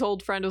 Yeah, his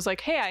old friend was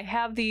like, hey, I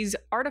have these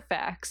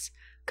artifacts.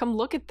 Come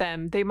look at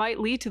them. They might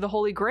lead to the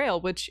Holy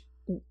Grail, which,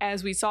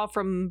 as we saw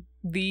from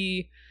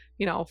the,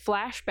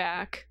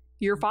 flashback,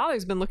 your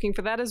father's been looking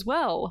for that as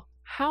well.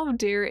 How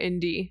dare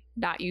Indy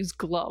not use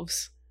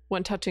gloves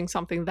when touching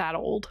something that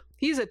old?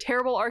 He's a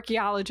terrible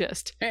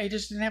archaeologist. Hey, he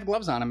just didn't have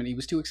gloves on him and he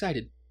was too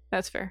excited.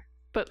 That's fair.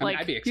 But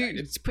I'd be excited.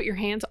 You just put your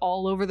hands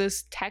all over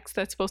this text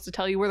that's supposed to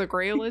tell you where the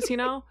Grail is, It's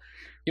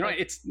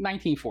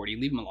 1940.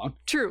 Leave him alone.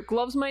 True.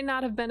 Gloves might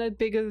not have been as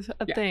big of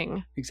a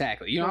thing.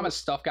 Exactly. You know how much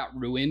stuff got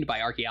ruined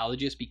by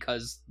archaeologists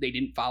because they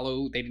didn't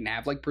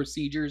have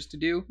procedures to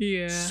do?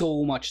 Yeah.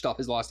 So much stuff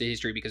is lost to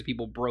history because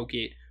people broke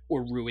it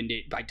or ruined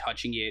it by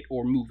touching it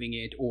or moving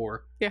it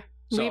or... Yeah.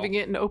 Leaving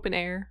it in open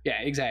air.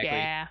 Yeah, exactly.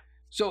 Yeah.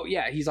 So,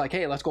 yeah, he's like,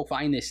 hey, let's go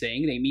find this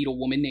thing. They meet a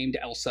woman named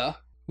Elsa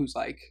who's,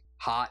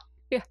 hot.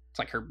 Yeah.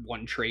 It's her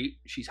one trait.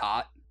 She's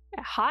hot.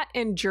 Hot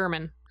and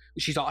German.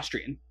 She's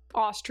Austrian.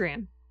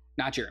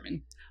 Not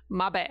German.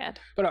 My bad.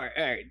 But all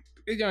right.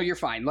 You're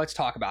fine. Let's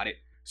talk about it.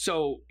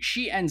 So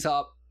she ends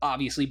up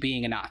obviously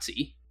being a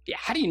Nazi. Yeah.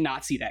 How do you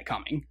not see that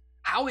coming?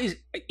 How is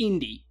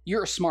Indy?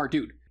 You're a smart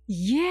dude.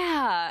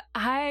 Yeah.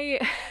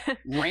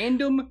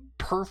 Random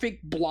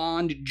perfect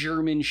blonde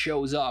German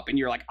shows up and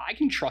you're like, I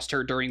can trust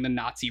her during the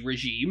Nazi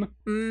regime.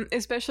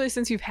 Especially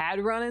since you've had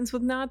run-ins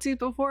with Nazis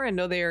before and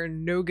know they are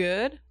no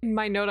good.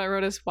 My note I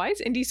wrote is, why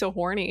is Indy so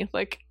horny?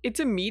 Like,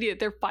 it's immediate.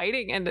 They're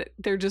fighting and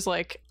they're just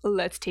like,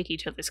 let's take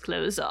each other's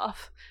clothes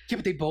off. Yeah,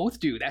 but they both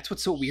do. That's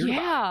what's so weird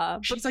about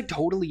it. She's like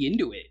totally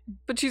into it.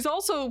 But she's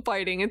also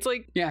fighting. It's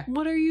like, yeah,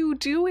 what are you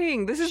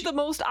doing? This is the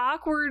most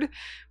awkward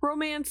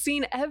romance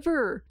scene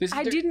ever.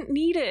 I didn't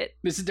need it.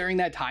 This is during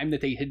that time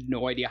that they had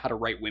no idea how to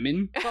write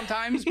women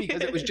sometimes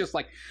because it was just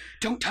like,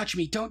 don't touch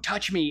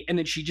me. And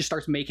then she just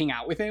starts making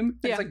out with him.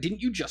 And it's like,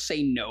 didn't you just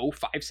say no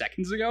 5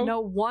 seconds ago?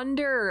 No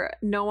wonder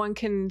no one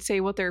can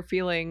say what they're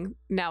feeling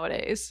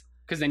nowadays.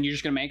 Because then you're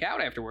just going to make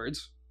out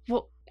afterwards.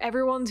 Well,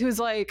 everyone's who's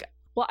like,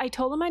 well, I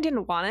told him I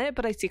didn't want it,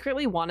 but I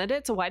secretly wanted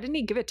it, so why didn't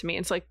he give it to me?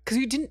 And it's like, because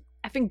you didn't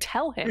effing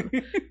tell him.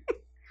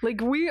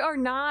 Like, we are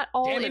not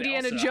all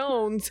Indiana Elsa.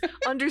 Jones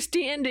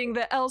understanding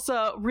that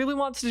Elsa really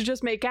wants to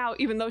just make out,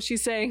 even though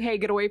she's saying, hey,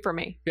 get away from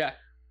me. Yeah.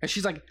 And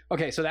she's like,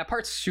 okay, so that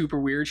part's super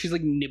weird. She's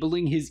like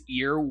nibbling his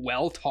ear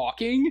while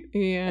talking.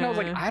 Yeah. And I was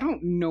like, I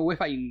don't know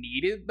if I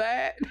needed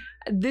that.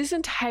 This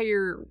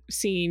entire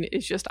scene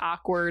is just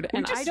awkward,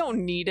 and I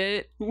don't need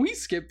it. We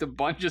skipped a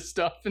bunch of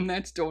stuff, and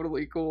that's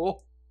totally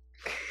cool.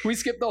 We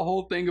skipped the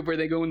whole thing of where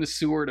they go in the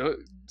sewer to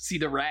see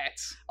the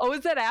rats. Oh,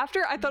 is that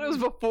after? I thought it was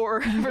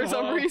before for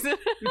some reason.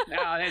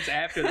 No, that's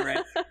after the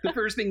rats. The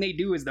first thing they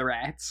do is the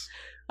rats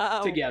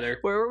together.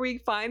 Where we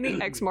find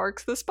the X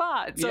marks the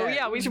spot. So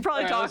yeah, we should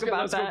probably talk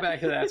about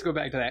that. Let's go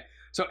back to that.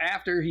 So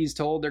after he's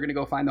told they're going to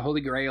go find the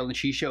Holy Grail, and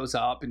she shows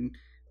up, and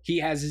he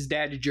has his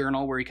dad's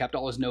journal where he kept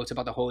all his notes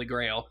about the Holy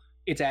Grail.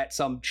 It's at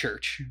some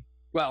church.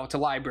 Well, it's a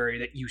library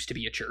that used to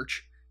be a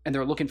church, and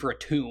they're looking for a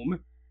tomb.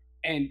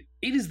 And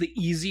it is the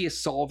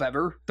easiest solve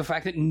ever. The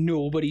fact that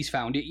nobody's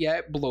found it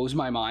yet blows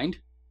my mind.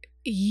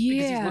 Yeah.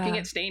 Because he's looking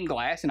at stained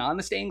glass, and on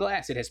the stained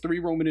glass, it has 3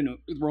 Roman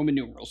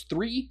numerals.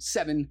 3,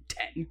 7,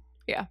 10.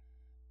 Yeah.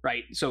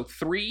 Right? So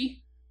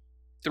 3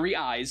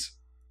 I's,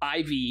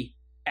 IV,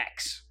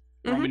 X.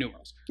 Roman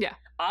numerals. Yeah.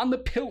 On the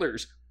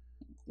pillars,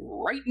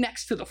 right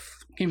next to the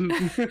fucking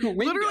window.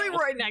 Literally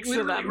right next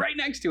to them. Right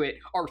next to it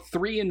are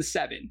 3 and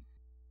 7.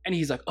 And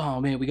he's like, oh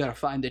man, we gotta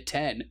find the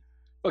 10.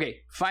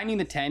 Okay, finding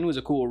the 10 was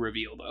a cool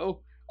reveal,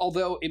 though.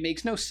 Although it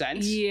makes no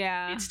sense.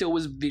 Yeah. It still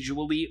was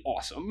visually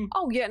awesome.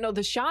 Oh, yeah, no,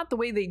 the shot, the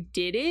way they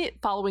did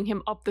it, following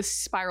him up the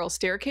spiral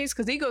staircase,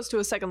 because he goes to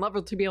a second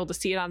level to be able to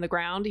see it on the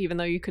ground, even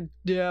though you could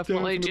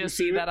definitely just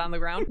see that on the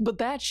ground. But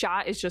that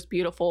shot is just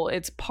beautiful.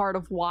 It's part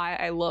of why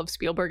I love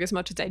Spielberg as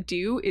much as I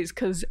do, is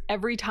because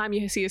every time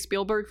you see a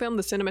Spielberg film,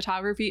 the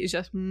cinematography is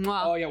just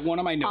mwah. Oh, yeah, one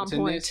of my notes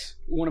in this,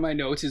 one of my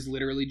notes is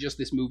literally just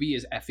this movie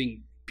is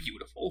effing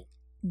beautiful.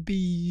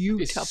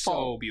 Beautiful. It's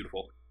so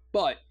beautiful.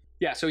 But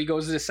yeah, so he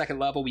goes to the second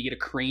level. We get a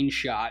crane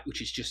shot,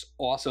 which is just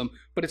awesome.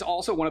 But it's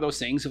also one of those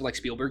things of like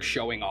Spielberg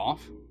showing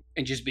off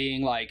and just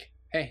being like,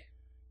 hey,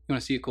 you want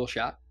to see a cool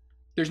shot?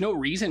 There's no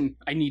reason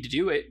I need to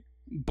do it,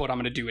 but I'm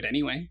going to do it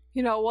anyway.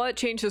 You know what?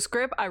 Change the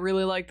script. I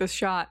really like this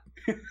shot.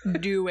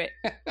 Do it.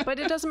 But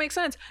it doesn't make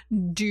sense.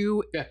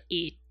 Do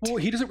it. Well,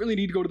 he doesn't really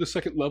need to go to the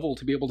second level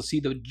to be able to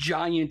see the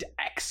giant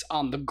X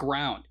on the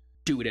ground.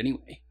 Do it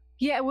anyway.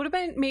 Yeah, it would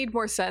have made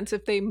more sense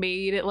if they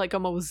made it like a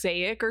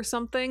mosaic or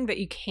something that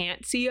you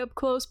can't see up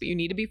close, but you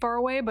need to be far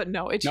away. But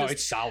no, it's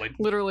solid.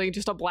 Literally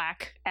just a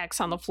black X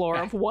on the floor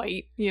of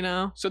white, you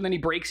know? So then he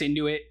breaks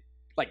into it,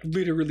 like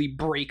literally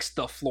breaks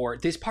the floor.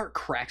 This part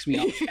cracks me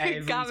up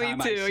every Got time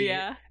me too, I see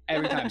yeah. it.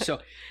 Every time.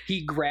 So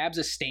he grabs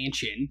a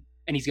stanchion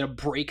and he's going to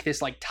break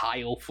this like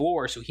tile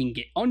floor so he can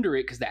get under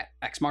it because that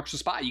X marks the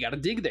spot. You got to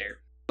dig there.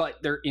 But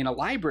they're in a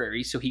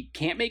library, so he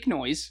can't make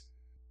noise.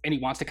 And he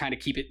wants to kind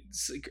of keep it,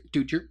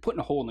 dude, you're putting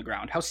a hole in the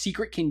ground. How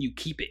secret can you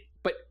keep it?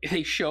 But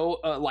they show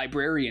a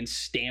librarian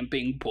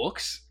stamping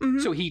books. Mm-hmm.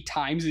 So he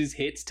times his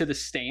hits to the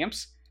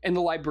stamps. And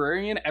the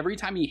librarian, every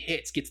time he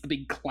hits, gets the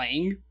big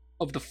clang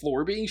of the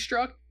floor being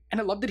struck.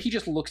 And I love that he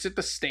just looks at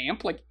the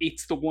stamp like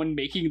it's the one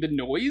making the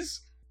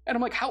noise. And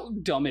I'm like, how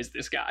dumb is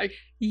this guy?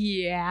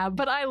 Yeah,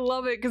 but I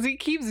love it because he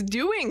keeps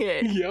doing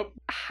it. Yep.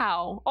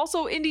 How?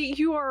 Also, Indy,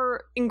 you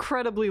are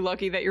incredibly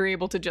lucky that you're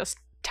able to just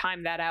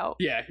time that out.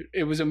 Yeah,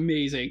 it was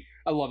amazing.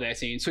 I love that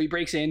scene. So he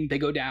breaks in, they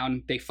go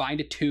down, they find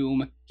a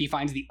tomb. He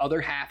finds the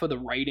other half of the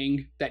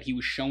writing that he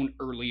was shown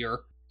earlier.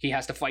 He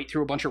has to fight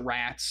through a bunch of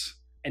rats.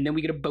 And then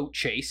we get a boat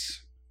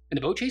chase. And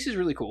the boat chase is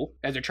really cool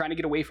as they're trying to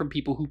get away from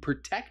people who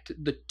protect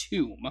the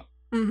tomb.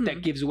 Mm-hmm.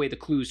 That gives away the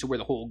clues to where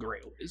the Holy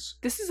Grail is.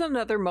 This is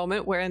another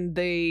moment when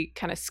they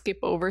kind of skip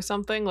over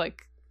something.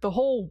 Like, the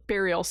whole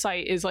burial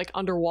site is like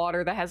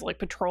underwater that has like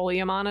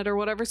petroleum on it or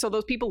whatever. So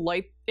those people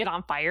light it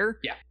on fire.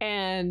 Yeah.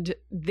 And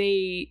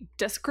they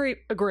desecrate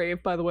a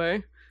grave, by the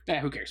way.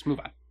 Who cares? Move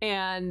on.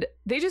 And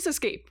they just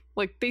escape.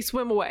 Like, they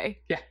swim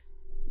away. Yeah.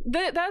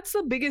 That's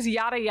the biggest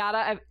yada yada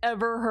I've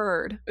ever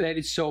heard. That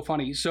is so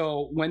funny.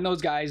 So when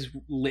those guys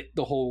lit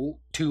the whole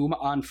tomb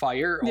on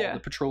fire, all the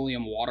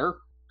petroleum water,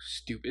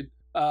 stupid.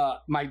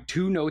 My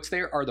 2 notes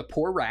there are the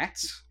poor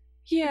rats.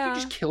 Yeah. They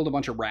just killed a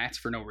bunch of rats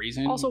for no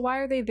reason. Also, why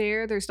are they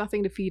there? There's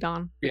nothing to feed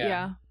on.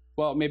 Yeah.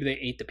 Well, maybe they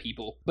ate the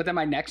people. But then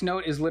my next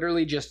note is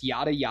literally just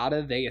yada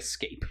yada, they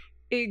escape.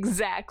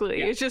 Exactly.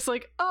 Yeah. It's just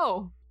like,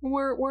 oh,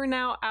 we're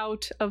now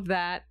out of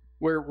that.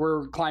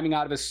 We're climbing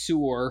out of a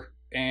sewer,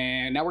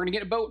 and now we're gonna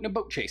get a boat and a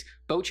boat chase.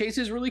 Boat chase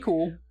is really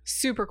cool.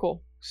 Super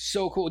cool.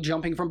 So cool,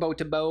 jumping from boat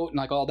to boat and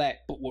like all that.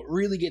 But what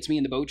really gets me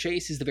in the boat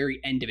chase is the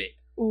very end of it.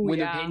 Ooh, when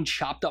yeah. they're getting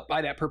chopped up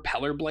by that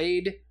propeller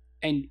blade,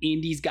 and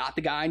Indy's got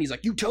the guy, and he's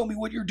like, "You tell me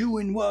what you're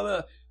doing," blah,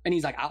 blah. And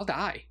he's like, "I'll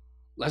die.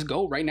 Let's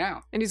go right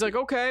now." And he's like,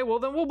 okay, well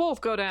then we'll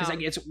both go down. Because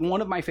like, it's one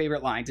of my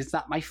favorite lines. It's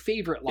not my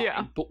favorite line,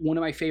 Yeah. but one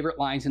of my favorite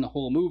lines in the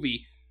whole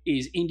movie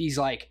is Indy's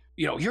like,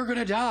 "You're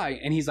gonna die,"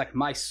 and he's like,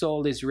 "My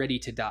soul is ready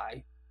to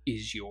die.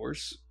 Is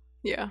yours?"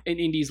 Yeah. And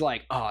Indy's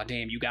like, "Oh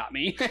damn, you got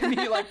me." And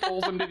he like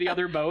pulls him to the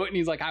other boat, and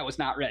he's like, "I was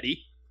not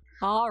ready."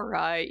 All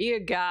right,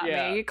 you got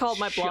me. You called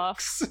my bluff.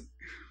 Shucks.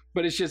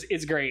 But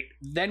it's great.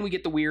 Then we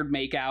get the weird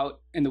makeout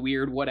and the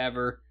weird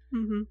whatever.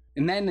 Mm-hmm.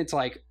 And then it's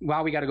like,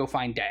 wow, we got to go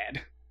find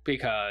Dad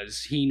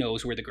because he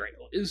knows where the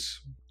Grail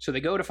is. So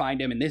they go to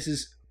find him, and this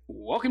is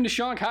welcome to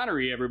Sean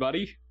Connery,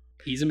 everybody.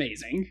 He's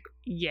amazing.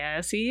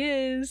 Yes, he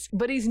is.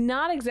 But he's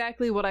not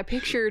exactly what I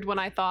pictured when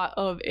I thought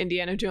of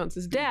Indiana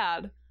Jones's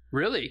dad.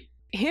 Really?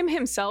 Him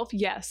himself,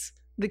 yes.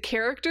 The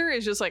character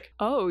is just like,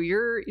 oh,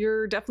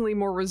 you're definitely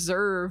more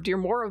reserved. You're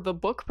more of the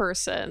book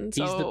person.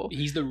 So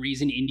He's the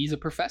reason Indy's a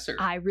professor.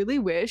 I really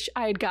wish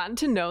I had gotten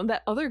to know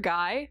that other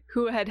guy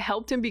who had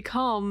helped him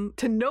become,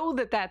 to know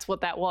that that's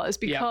what that was,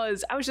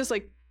 because I was just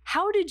like,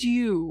 how did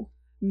you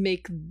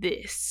make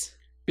this?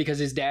 Because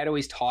his dad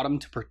always taught him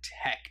to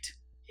protect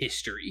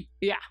history.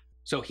 Yeah.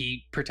 So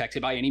he protects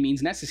it by any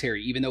means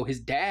necessary, even though his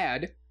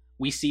dad,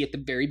 we see at the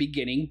very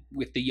beginning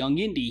with the young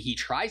Indy, he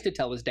tries to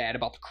tell his dad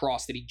about the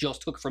cross that he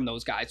just took from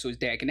those guys so his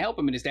dad can help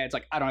him. And his dad's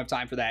like, I don't have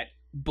time for that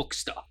book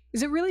stuff.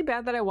 Is it really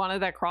bad that I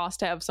wanted that cross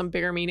to have some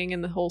bigger meaning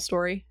in the whole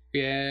story?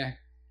 Yeah.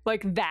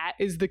 Like that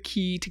is the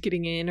key to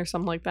getting in or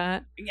something like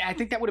that? Yeah, I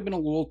think that would have been a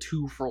little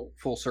too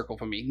full circle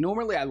for me.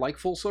 Normally I like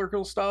full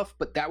circle stuff,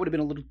 but that would have been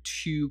a little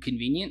too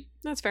convenient.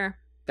 That's fair.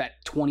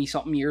 That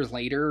 20-something years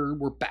later,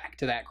 we're back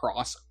to that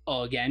cross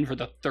again for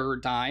the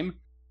third time.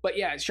 But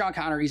yeah, Sean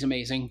Connery's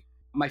amazing.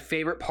 My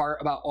favorite part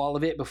about all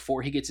of it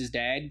before he gets his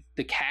dad,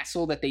 the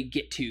castle that they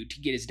get to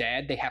get his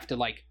dad, they have to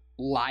like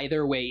lie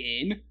their way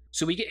in.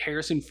 So we get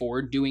Harrison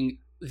Ford doing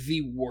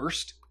the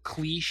worst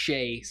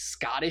cliche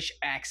Scottish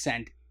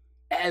accent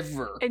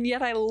ever. And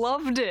yet I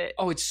loved it.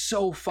 Oh, it's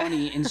so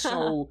funny and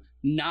so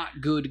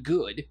not good.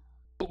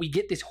 But we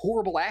get this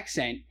horrible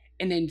accent,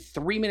 and then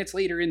 3 minutes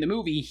later in the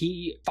movie,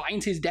 he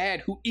finds his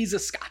dad, who is a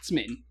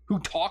Scotsman, who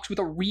talks with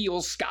a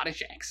real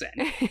Scottish accent.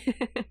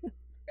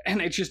 And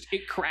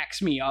it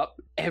cracks me up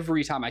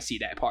every time I see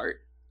that part.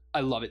 I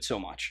love it so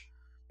much.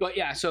 But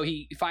yeah, so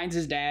he finds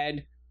his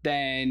dad,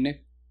 then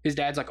his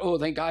dad's like, oh,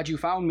 thank God you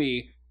found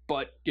me,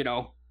 but,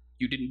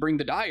 you didn't bring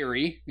the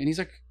diary. And he's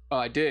like, oh,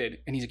 I did.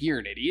 And he's like, you're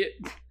an idiot.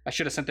 I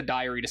should have sent the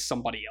diary to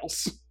somebody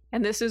else.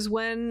 And this is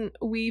when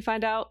we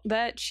find out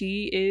that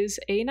she is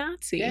a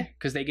Nazi. Yeah,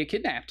 because they get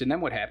kidnapped, and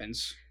then what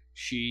happens?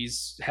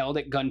 She's held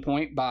at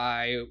gunpoint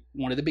by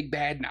one of the big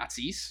bad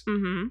Nazis.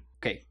 Mm-hmm.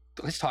 Okay,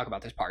 let's talk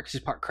about this part, because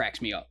this part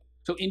cracks me up.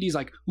 So Indy's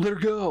like, let her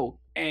go.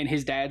 And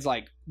his dad's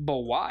like, but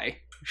why?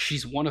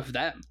 She's one of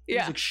them. Yeah.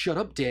 He's like, shut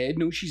up, Dad.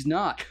 No, she's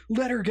not.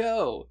 Let her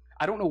go.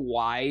 I don't know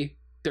why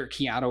they're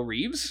Keanu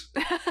Reeves.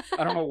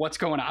 I don't know what's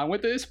going on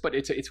with this, but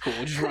it's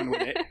cool. Just run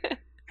with it.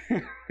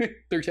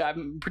 They're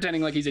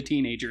pretending like he's a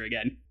teenager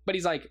again. But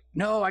he's like,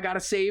 no, I gotta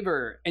save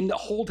her. And the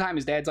whole time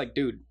his dad's like,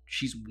 dude,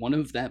 she's one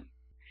of them.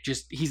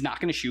 He's not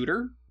gonna shoot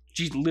her.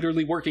 She's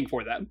literally working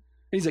for them. And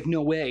he's like,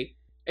 no way.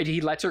 And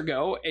he lets her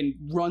go and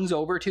runs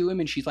over to him,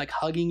 and she's like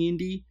hugging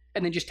Indy,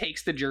 and then just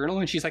takes the journal,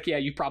 and she's like, yeah,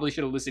 you probably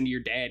should have listened to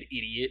your dad,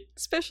 idiot.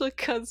 Especially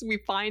because we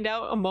find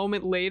out a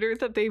moment later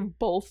that they've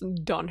both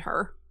done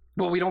her.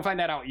 Well, we don't find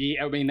that out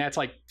yet. I mean, that's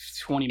like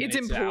 20 minutes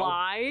It's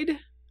implied. Out.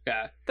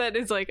 Yeah. That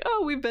it's like,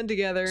 oh, we've been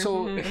together.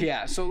 So,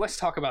 yeah, so let's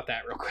talk about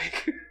that real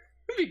quick,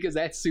 because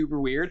that's super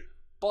weird.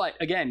 But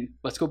again,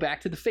 let's go back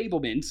to the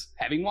Fabelmans.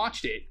 Having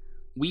watched it,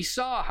 we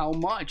saw how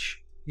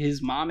much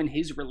his mom and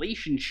his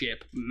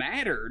relationship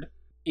mattered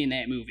in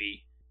that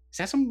movie. Is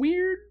that some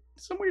weird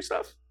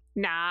stuff?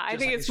 Nah, I Just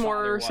think like it's his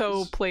father more so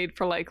was. played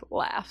for like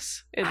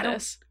laughs in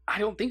this. I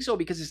don't think so,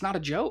 because it's not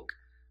a joke.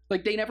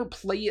 Like, they never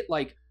play it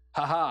like,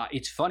 haha,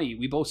 it's funny,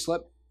 we both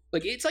slept.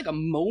 Like, it's like a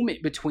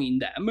moment between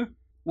them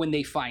when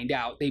they find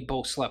out they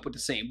both slept with the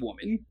same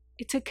woman.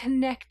 It's a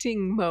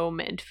connecting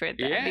moment for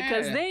them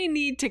because they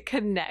need to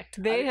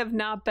connect. They have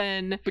not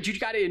been. But you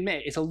got to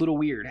admit, it's a little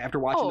weird after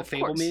watching the of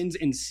course. Fabelmans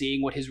and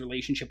seeing what his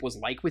relationship was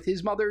like with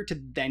his mother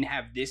to then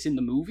have this in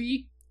the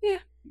movie. Yeah.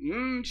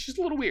 It's just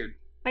a little weird.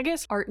 I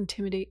guess art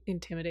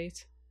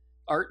intimidates.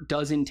 Art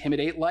does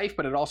intimidate life,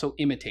 but it also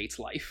imitates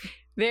life.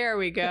 There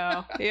we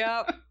go.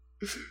 Yep.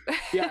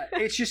 Yeah,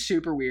 it's just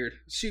super weird.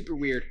 Super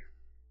weird.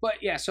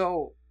 But yeah,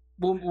 so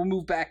we'll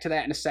move back to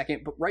that in a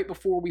second. But right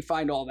before we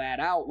find all that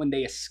out, when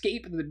they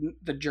escape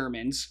the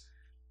Germans,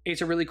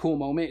 it's a really cool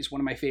moment. It's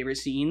one of my favorite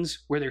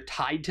scenes where they're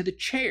tied to the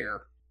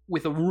chair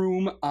with a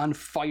room on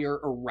fire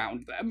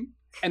around them.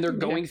 and they're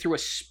going through a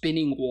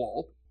spinning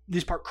wall.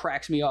 This part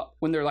cracks me up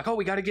when they're like, oh,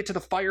 we got to get to the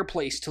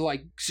fireplace to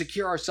like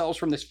secure ourselves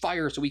from this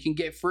fire so we can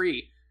get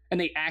free. And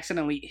they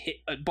accidentally hit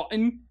a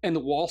button and the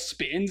wall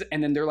spins,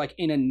 and then they're like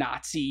in a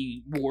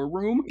Nazi war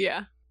room.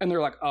 Yeah. And they're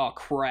like, oh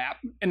crap.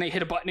 And they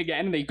hit a button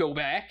again and they go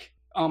back.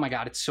 Oh my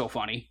God, it's so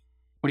funny.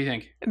 What do you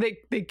think?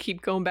 They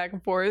keep going back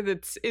and forth.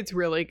 It's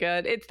really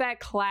good. It's that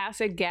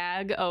classic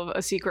gag of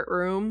a secret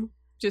room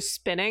just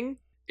spinning.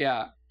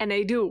 Yeah. And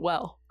they do it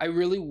well. I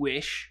really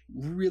wish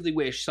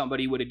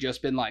somebody would have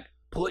just been like,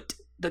 put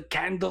the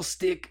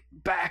candlestick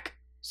back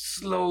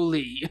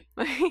slowly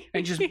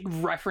and just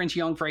reference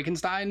Young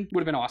Frankenstein.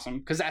 Would have been awesome,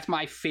 because that's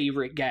my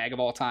favorite gag of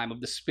all time of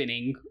the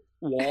spinning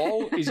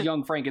wall is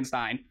Young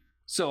Frankenstein.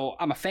 So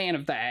I'm a fan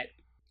of that.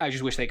 I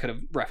just wish they could have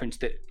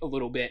referenced it a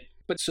little bit.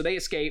 But so they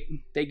escape,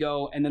 they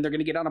go, and then they're going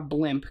to get on a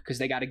blimp because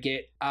they got to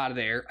get out of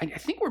there. I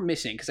think we're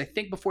missing, because I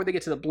think before they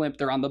get to the blimp,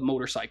 they're on the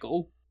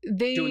motorcycle.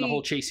 Doing the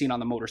whole chase scene on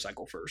the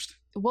motorcycle first.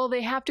 Well,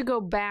 they have to go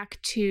back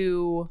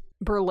to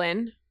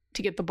Berlin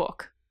to get the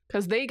book,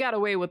 because they got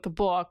away with the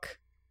book.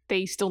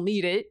 They still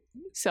need it.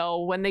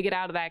 So when they get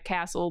out of that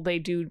castle, they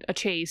do a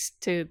chase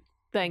to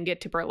then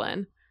get to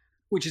Berlin.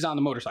 Which is on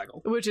the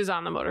motorcycle.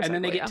 And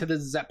then they get to the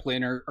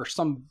Zeppelin or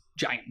some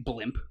giant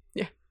blimp.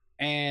 Yeah.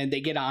 And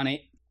they get on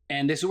it.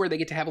 And this is where they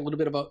get to have a little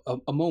bit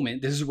of a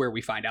moment. This is where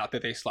we find out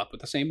that they slept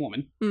with the same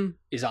woman,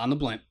 is on the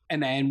blimp.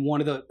 And then one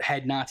of the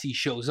head Nazis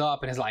shows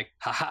up and is like,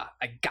 haha,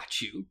 I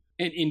got you.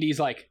 And Indy's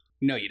like,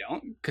 no, you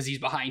don't, because he's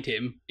behind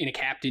him in a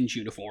captain's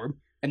uniform.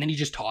 And then he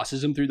just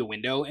tosses him through the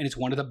window. And it's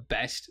one of the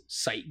best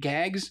sight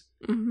gags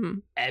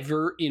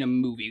ever in a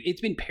movie.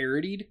 It's been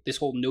parodied, this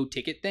whole no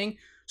ticket thing.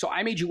 So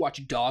I made you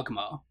watch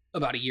Dogma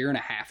about 1.5 years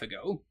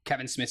ago.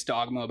 Kevin Smith's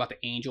Dogma about the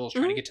angels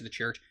trying to get to the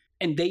church.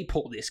 And they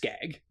pull this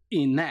gag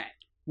in that,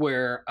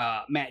 where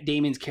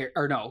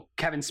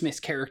Kevin Smith's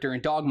character in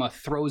Dogma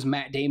throws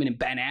Matt Damon and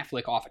Ben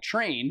Affleck off a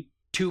train.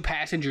 2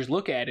 passengers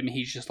look at him and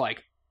he's just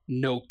like,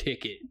 no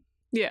ticket.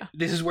 Yeah.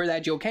 This is where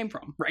that joke came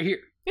from, right here.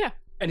 Yeah.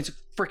 And it's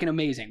freaking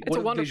amazing. It's a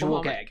wonderful visual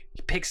moment. gag.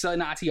 He picks a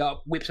Nazi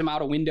up, whips him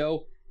out a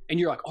window, and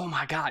you're like, oh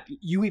my God,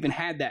 you even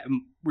had that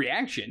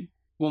reaction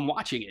when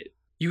watching it.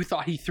 You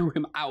thought he threw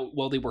him out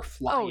while they were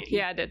flying. Oh,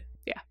 yeah, I did.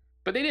 Yeah.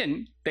 But they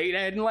didn't. They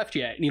hadn't left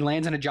yet. And he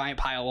lands in a giant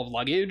pile of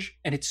luggage,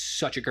 and it's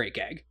such a great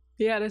gag.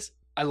 Yeah, it is.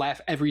 I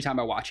laugh every time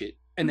I watch it.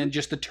 And then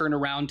just the turn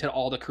around to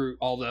all the crew,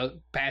 all the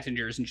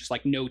passengers, and just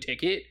like no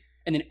ticket.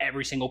 And then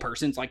every single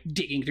person's like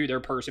digging through their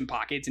purse and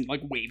pockets and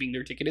like waving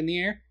their ticket in the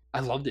air.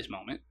 I love this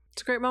moment.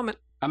 It's a great moment.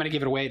 I'm going to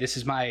give it away. This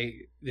is my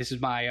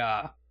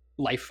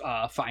Life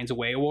Finds a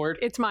Way award.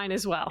 It's mine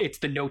as well. It's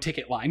the no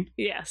ticket line.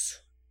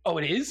 Yes. Oh,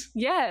 it is?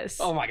 Yes.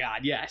 Oh my God,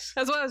 yes.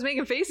 That's why I was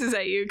making faces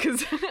at you,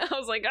 because I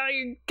was like, oh,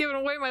 you're giving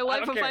away my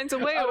Life Finds a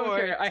Way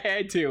award. I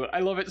had to. I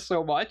love it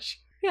so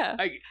much. Yeah.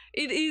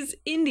 It is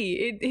Indy.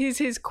 It is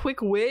his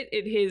quick wit.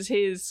 It is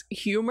his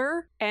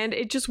humor. And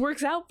it just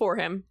works out for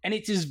him. And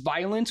it's his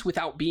violence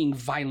without being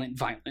violent.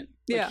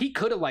 Yeah. He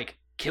could have like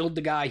killed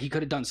the guy. He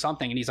could have done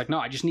something. And he's like, no,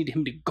 I just need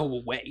him to go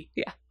away.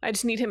 Yeah. I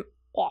just need him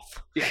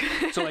off.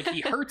 Yeah. So like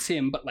he hurts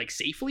him, but like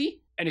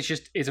safely. And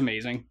it's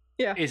amazing.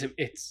 Yeah.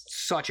 It's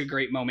such a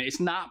great moment. It's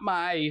not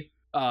my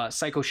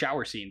psycho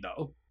shower scene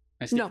though.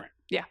 That's different. No.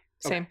 Yeah.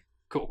 Same. Okay.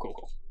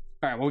 Cool.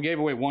 All right. Well, we gave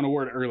away one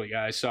award early,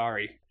 guys.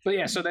 Sorry. But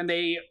yeah, so then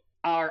they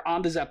are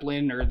on the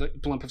Zeppelin or the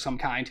blimp of some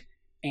kind,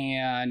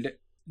 and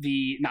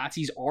the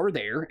Nazis are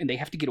there, and they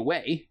have to get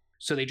away.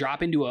 So they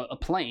drop into a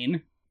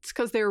plane. It's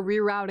because they're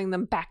rerouting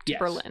them back to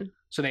Berlin.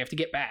 So they have to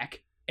get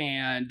back,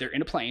 and they're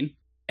in a plane,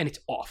 and it's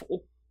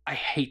awful. I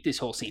hate this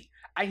whole scene.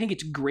 I think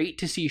it's great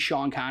to see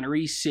Sean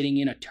Connery sitting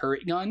in a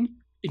turret gun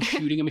and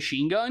shooting a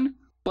machine gun,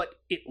 but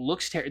it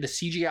looks terrible. The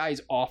CGI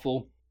is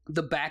awful.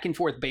 The back and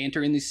forth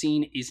banter in this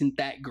scene isn't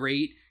that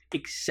great,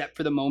 except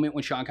for the moment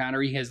when Sean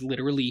Connery has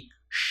literally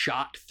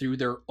shot through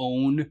their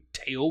own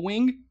tail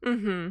wing.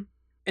 Mm-hmm.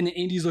 And then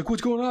Indy's like,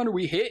 what's going on? Are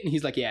we hit? And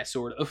he's like, yeah,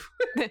 sort of.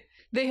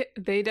 they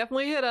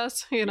definitely hit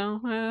us, you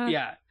know.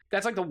 Yeah.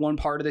 That's like the one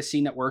part of the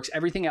scene that works.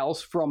 Everything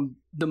else, from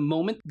the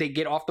moment they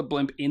get off the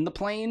blimp in the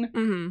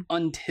plane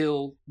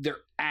until they're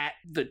at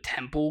the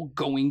temple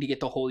going to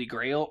get the Holy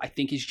Grail, I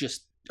think is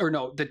just, or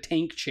no, the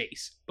tank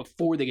chase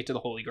before they get to the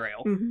Holy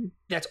Grail. Mm-hmm.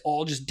 That's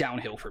all just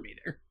downhill for me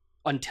there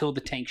until the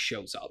tank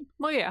shows up.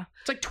 Well, yeah.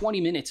 It's like 20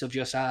 minutes of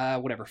just,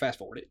 whatever, fast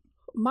forward it.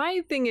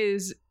 My thing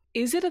is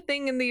it a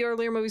thing in the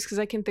earlier movies? Because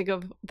I can think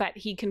of that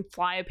he can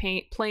fly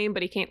a plane,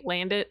 but he can't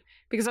land it.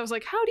 Because I was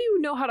like, how do you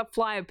know how to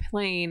fly a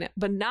plane,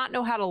 but not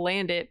know how to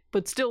land it,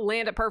 but still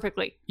land it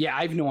perfectly? Yeah,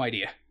 I have no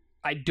idea.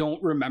 I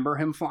don't remember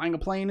him flying a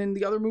plane in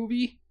the other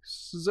movie,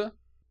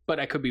 but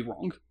I could be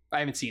wrong. I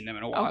haven't seen them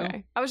in a while.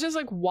 Okay. I was just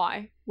like,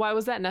 why? Why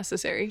was that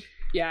necessary?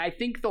 Yeah, I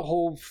think the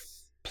whole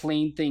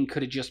plane thing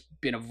could have just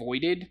been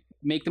avoided.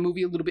 Make the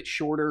movie a little bit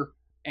shorter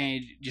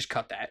and just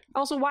cut that.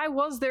 Also, why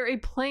was there a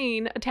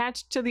plane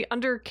attached to the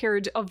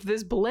undercarriage of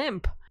this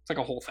blimp? It's like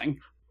a whole thing.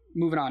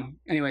 Moving on.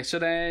 Anyway, so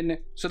they're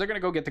gonna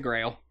go get the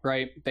Grail,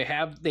 right?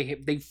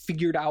 They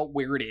figured out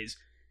where it is,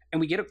 and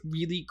we get a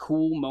really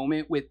cool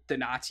moment with the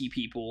Nazi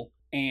people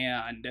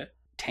and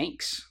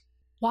tanks.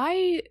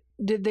 Why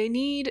did they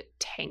need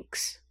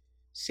tanks?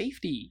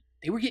 Safety.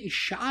 They were getting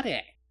shot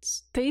at.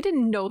 They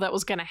didn't know that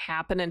was going to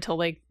happen until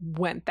they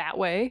went that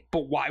way.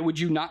 But why would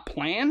you not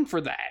plan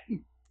for that?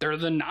 They're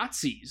the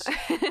Nazis.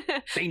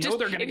 They know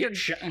they're going to get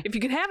shot. If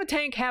you can have a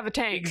tank, have a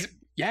tank.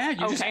 Yeah,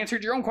 you just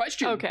answered your own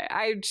question. Okay,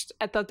 I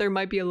thought there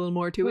might be a little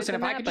more to it. Listen,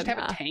 if I could just have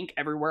a tank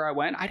everywhere I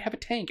went, I'd have a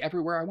tank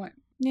everywhere I went.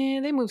 Yeah,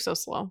 they move so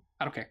slow.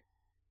 I don't care.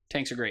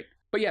 Tanks are great.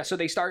 But yeah, so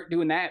they start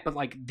doing that. But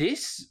like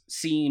this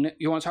scene,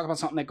 you want to talk about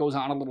something that goes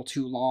on a little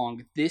too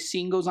long. This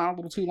scene goes on a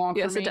little too long for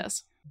me. Yes, it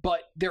does.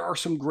 But there are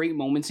some great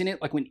moments in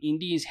it, like when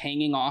Indy is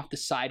hanging off the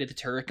side of the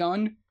turret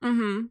gun,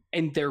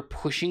 and they're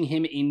pushing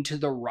him into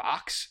the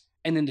rocks,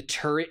 and then the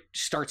turret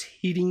starts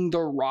hitting the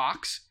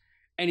rocks,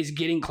 and is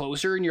getting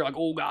closer, and you're like,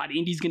 oh god,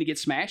 Indy's gonna get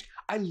smashed.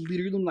 I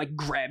literally am like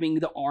grabbing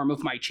the arm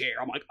of my chair.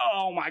 I'm like,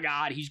 oh my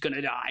god, he's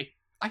gonna die.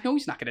 I know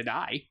he's not gonna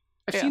die.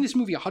 I've seen this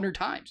movie 100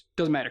 times.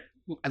 Doesn't matter.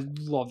 I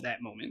love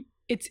that moment.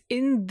 It's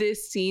in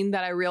this scene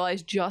that I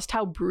realized just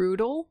how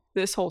brutal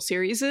this whole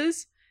series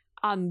is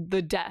on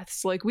the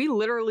deaths. Like, we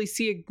literally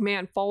see a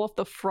man fall off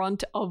the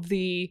front of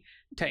the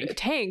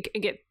tank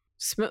and get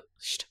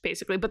smushed,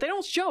 basically. But they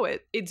don't show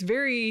it. It's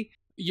very...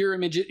 Your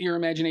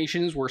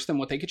imagination is worse than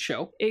what they could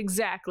show.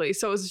 Exactly.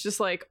 So it's just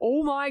like,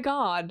 oh my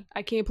god,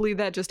 I can't believe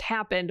that just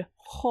happened.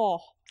 Oh.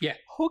 Yeah.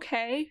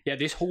 Okay. Yeah,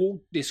 this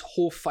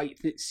whole fight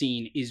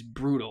scene is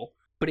brutal.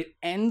 But it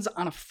ends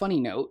on a funny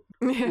note,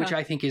 which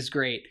I think is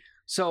great.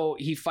 So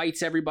he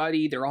fights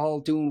everybody. They're all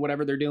doing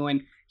whatever they're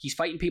doing. He's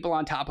fighting people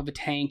on top of a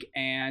tank,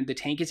 and the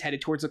tank is headed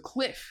towards a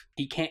cliff.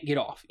 He can't get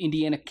off.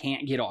 Indiana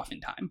can't get off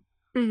in time.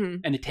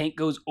 And the tank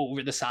goes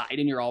over the side,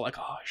 and you're all like,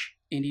 oh,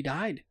 Indy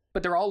died.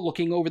 But they're all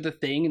looking over the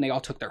thing, and they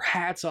all took their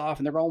hats off,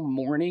 and they're all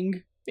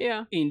mourning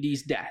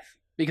Indy's death.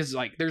 Because,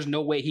 like, there's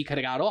no way he could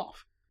have got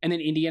off. And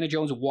then Indiana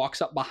Jones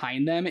walks up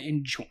behind them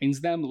and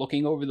joins them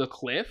looking over the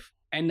cliff.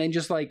 And then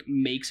just, like,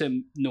 makes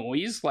a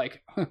noise,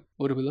 like, huh,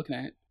 what are we looking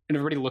at? And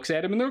everybody looks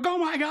at him, and they're like, oh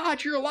my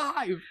god, you're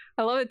alive!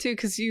 I love it, too,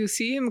 because you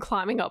see him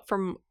climbing up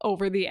from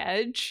over the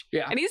edge.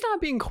 Yeah. And he's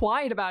not being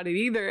quiet about it,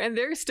 either. And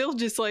they're still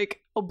just,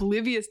 like,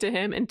 oblivious to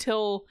him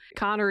until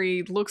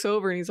Connery looks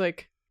over, and he's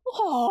like,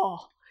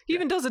 oh! He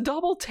even does a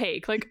double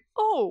take, like,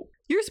 oh,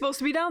 you're supposed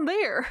to be down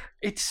there.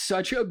 It's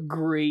such a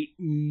great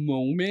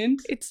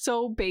moment. It's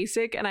so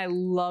basic, and I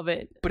love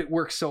it. But it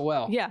works so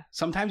well. Yeah.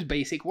 Sometimes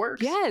basic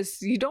works.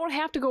 Yes, you don't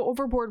have to go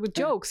overboard with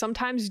jokes.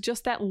 Sometimes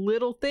just that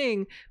little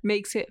thing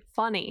makes it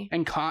funny.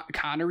 And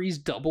Connery's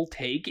double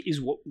take is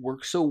what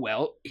works so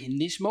well in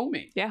this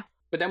moment. Yeah.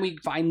 But then we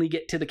finally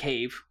get to the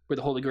cave where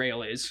the Holy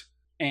Grail is,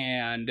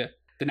 and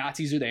the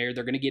Nazis are there.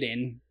 They're going to get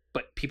in,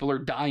 but people are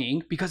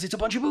dying because it's a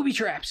bunch of booby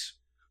traps.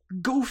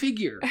 Go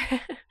figure.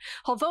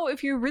 Although,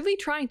 if you're really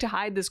trying to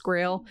hide this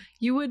grail,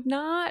 you would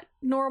not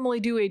normally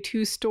do a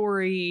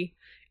 2-story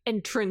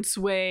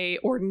entranceway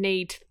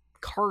ornate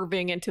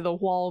carving into the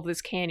wall of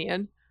this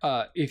canyon.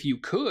 If you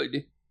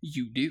could,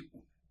 you do.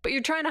 But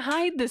you're trying to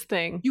hide this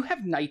thing. You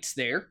have knights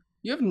there.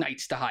 You have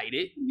knights to hide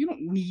it. You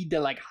don't need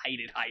to, like, hide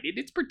it.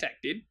 It's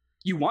protected.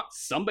 You want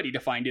somebody to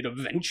find it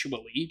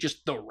eventually,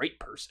 just the right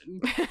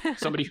person.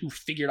 Somebody who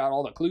figured out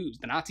all the clues.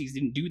 The Nazis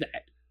didn't do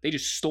that. They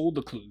just stole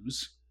the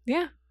clues.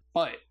 Yeah.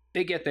 But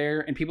they get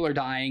there and people are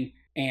dying,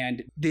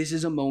 and this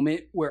is a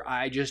moment where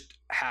I just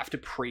have to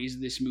praise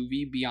this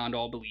movie beyond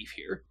all belief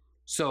here.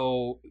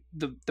 So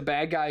the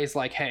bad guy is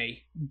like,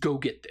 hey, go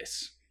get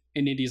this.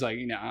 And Indy's like,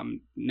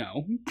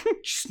 no,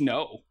 just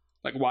no.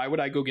 Like, why would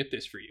I go get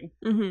this for you?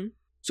 Mm-hmm.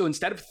 So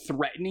instead of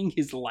threatening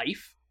his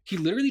life, he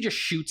literally just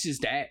shoots his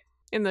dad.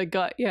 In the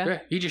gut, yeah.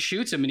 He just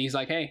shoots him, and he's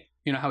like, hey,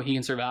 you know how he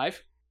can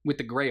survive? With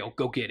the Grail,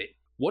 go get it.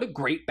 What a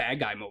great bad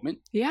guy moment.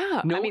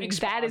 Yeah, No I mean,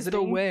 that is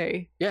the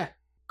way. Yeah,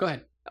 go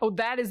ahead. Oh,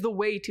 that is the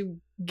way to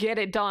get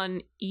it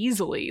done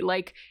easily,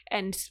 like,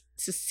 and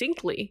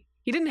succinctly.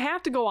 He didn't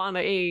have to go on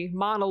a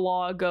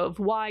monologue of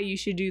why you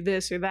should do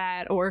this or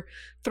that, or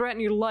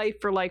threaten your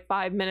life for like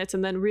 5 minutes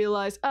and then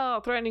realize, oh,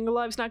 threatening your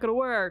life's not going to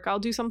work. I'll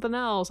do something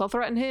else. I'll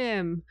threaten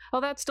him.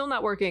 Oh, that's still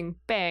not working.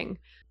 Bang.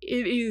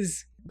 It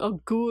is a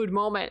good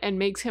moment and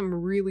makes him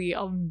really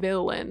a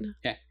villain.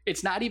 Yeah,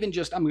 it's not even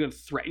just, I'm going to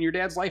threaten your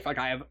dad's life. Like,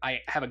 I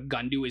have a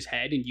gun to his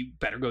head and you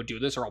better go do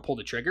this or I'll pull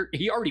the trigger.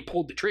 He already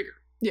pulled the trigger.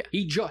 Yeah.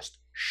 He just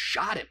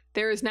shot him.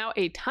 There is now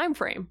a time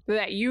frame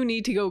that you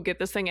need to go get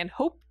this thing, and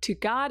hope to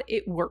God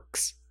it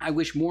works. I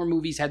wish more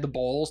movies had the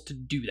balls to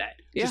do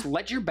that. Yeah. Just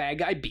let your bad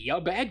guy be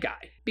a bad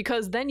guy.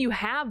 Because then you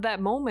have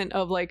that moment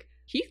of like,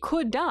 he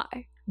could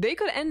die. They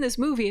could end this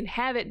movie and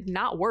have it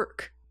not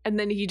work. And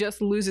then he just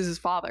loses his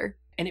father.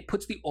 And it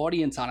puts the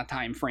audience on a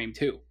time frame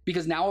too.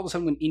 Because now all of a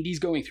sudden when Indy's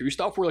going through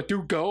stuff, we're like,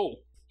 dude, go.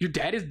 Your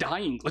dad is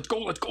dying. Let's go,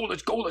 let's go,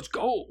 let's go, let's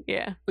go.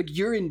 Yeah. Like,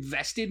 you're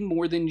invested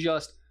more than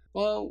just,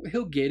 well,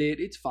 he'll get it.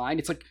 It's fine.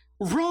 It's like,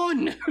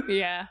 run.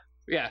 Yeah.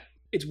 Yeah.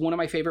 It's one of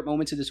my favorite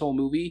moments of this whole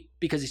movie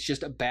because it's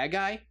just a bad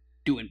guy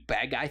doing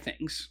bad guy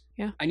things.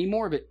 Yeah. I need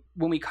more of it.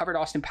 When we covered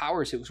Austin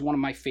Powers, it was one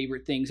of my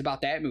favorite things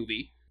about that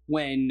movie.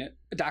 When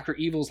Dr.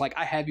 Evil's like,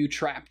 I have you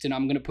trapped and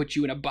I'm going to put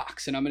you in a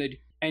box and I'm going to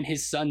And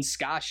his son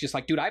Scott's just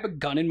like, dude, I have a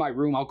gun in my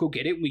room. I'll go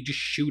get it. And we just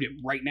shoot him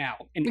right now.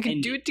 And we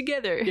can do it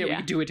together. Yeah, we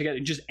can do it together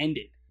and just end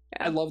it.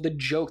 Yeah. I love the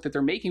joke that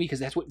they're making because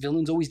that's what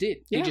villains always did.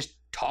 They just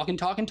talk and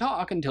talk and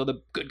talk until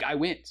the good guy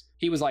wins.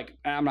 He was like,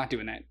 I'm not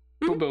doing that.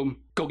 Boom, boom,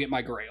 go get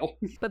my grail.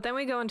 But then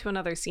we go into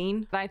another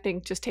scene that I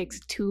think just takes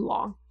too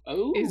long.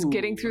 Oh. Is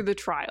getting through the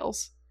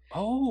trials.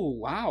 Oh,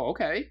 wow,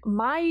 okay.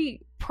 My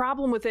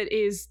problem with it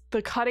is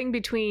the cutting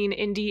between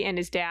Indy and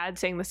his dad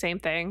saying the same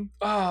thing,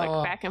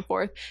 like back and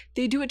forth.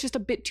 They do it just a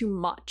bit too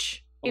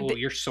much.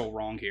 You're so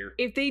wrong here.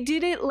 If they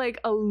did it like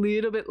a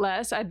little bit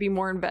less, I'd be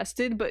more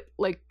invested. But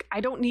like,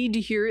 I don't need to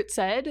hear it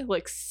said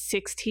like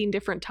 16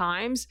 different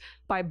times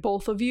by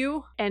both of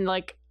you. And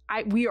like,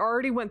 we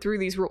already went through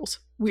these rules.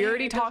 We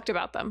already talked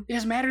about them. It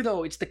doesn't matter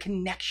though. It's the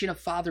connection of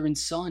father and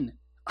son.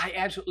 I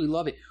absolutely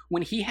love it.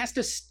 When he has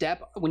to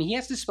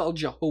spell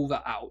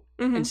Jehovah out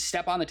and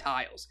step on the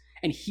tiles,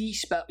 and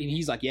he's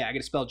like, yeah, I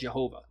gotta spell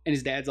Jehovah. And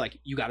his dad's like,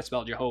 you gotta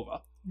spell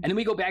Jehovah. And then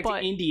we go back to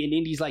Indy, and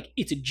Indy's like,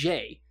 it's a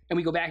J. And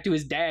we go back to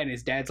his dad, and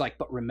his dad's like,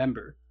 but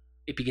remember,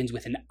 it begins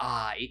with an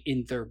I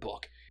in their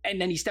book. And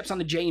then he steps on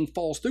the J and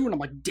falls through, and I'm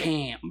like,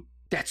 damn,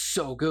 that's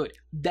so good.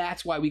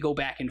 That's why we go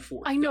back and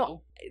forth. I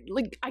know.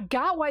 Like, I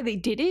got why they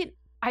did it.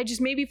 I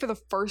just, maybe for the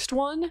first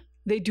one,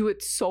 they do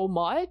it so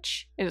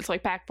much, and it's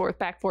like back, forth,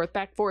 back, forth,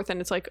 back, forth, and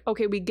it's like,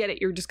 okay, we get it.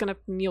 You're just going to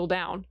kneel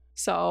down.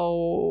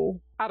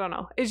 So, I don't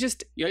know. It's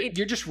just...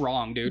 You're just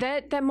wrong, dude.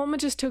 That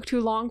moment just took too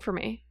long for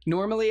me.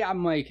 Normally,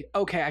 I'm like,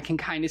 okay, I can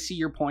kind of see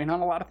your point on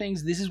a lot of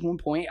things. This is one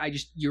point,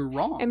 you're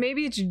wrong. And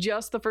maybe it's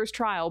just the first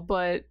trial,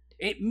 but...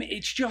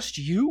 It's just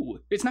you.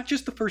 It's not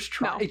just the first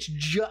trial. No. It's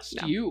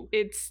just you.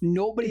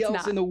 Nobody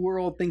else in the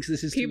world thinks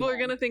this is People are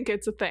going to think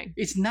it's a thing.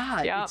 It's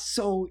not. Yep.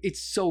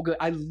 It's so good.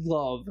 I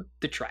love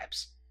the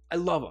traps. I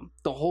love them.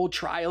 The whole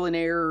trial and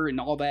error and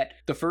all that.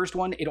 The first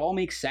one, it all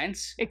makes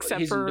sense. Except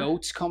his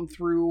notes come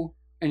through,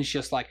 and it's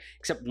just like,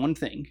 except one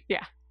thing.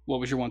 Yeah. What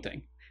was your one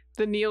thing?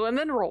 The kneel and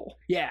then roll.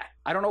 Yeah.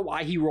 I don't know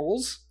why he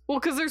rolls. Well,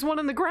 because there's one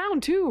in the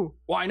ground, too.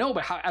 Well, I know,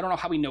 but I don't know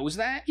how he knows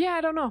that. Yeah, I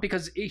don't know.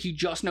 Because he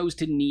just knows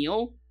to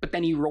kneel, but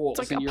then he rolls.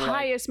 It's like a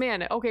pious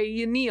man. Okay,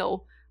 you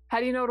kneel. How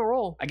do you know to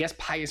roll? I guess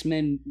pious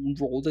men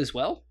rolled as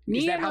well.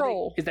 Is that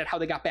how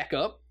they got back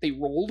up? They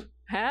rolled?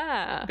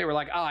 Ah. They were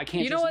like, I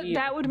can't. You know what? Kneel.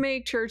 That would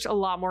make church a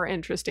lot more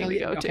interesting to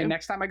go to. Okay,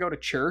 next time I go to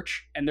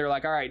church and they're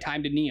like, all right,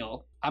 time to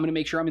kneel, I'm going to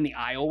make sure I'm in the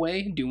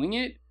aisleway doing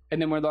it.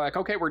 And then when they're like,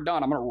 okay, we're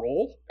done, I'm going to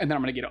roll, and then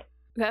I'm going to get up.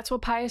 That's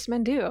what pious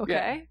men do,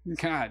 okay? Yeah.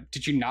 God,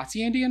 did you not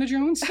see Indiana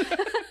Jones?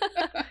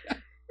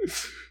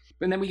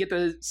 And then we get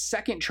the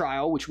second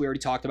trial, which we already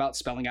talked about,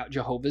 spelling out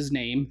Jehovah's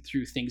name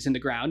through things in the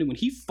ground. And when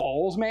he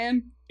falls,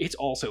 man, it's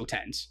also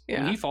tense.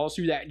 Yeah. When he falls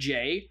through that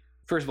J,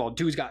 first of all,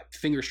 dude's got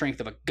finger strength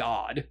of a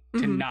god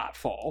to not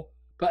fall.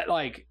 But,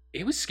 like,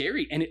 it was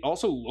scary. And it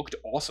also looked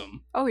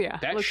awesome. Oh, yeah.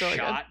 That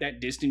shot, that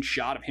distant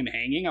shot of him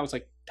hanging, I was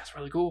like, that's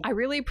really cool. I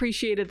really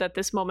appreciated that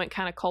this moment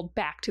kind of called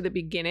back to the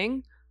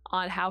beginning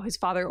on how his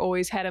father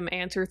always had him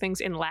answer things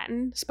in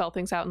Latin, spell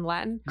things out in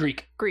Latin.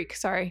 Greek,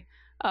 sorry.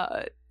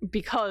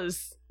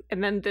 Because...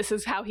 And then this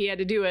is how he had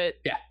to do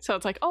it. Yeah. So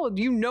it's like, oh,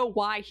 you know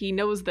why he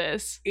knows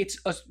this. It's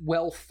a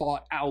well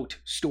thought out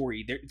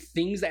story.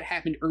 Things that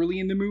happened early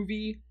in the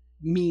movie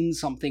mean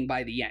something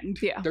by the end.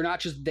 Yeah. They're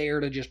not just there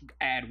to just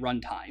add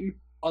runtime,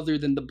 other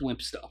than the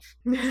blimp stuff.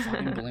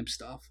 Fucking blimp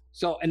stuff.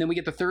 So, and then we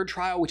get the third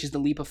trial, which is the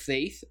leap of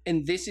faith.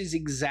 And this is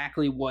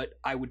exactly what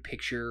I would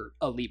picture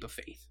a leap of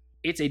faith.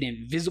 It's an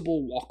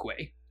invisible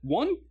walkway.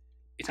 One,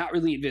 it's not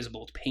really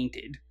invisible. It's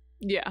painted.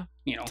 Yeah.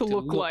 You know, to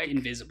look like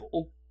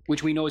invisible.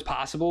 Which we know is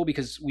possible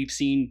because we've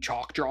seen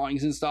chalk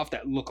drawings and stuff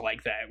that look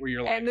like that, where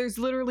you're like... And there's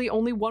literally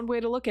only one way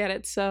to look at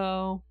it,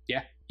 so...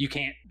 Yeah, you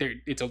can't...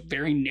 It's a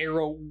very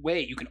narrow way.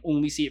 You can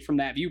only see it from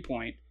that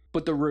viewpoint.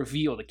 But the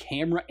reveal, the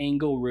camera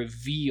angle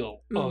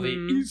reveal of it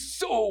is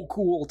so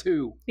cool,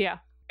 too. Yeah.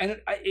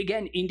 And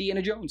again,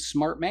 Indiana Jones,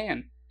 smart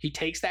man. He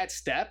takes that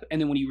step, and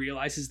then when he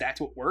realizes that's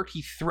what worked,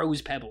 he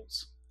throws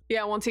pebbles.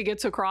 Yeah, once he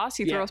gets across,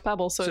 he throws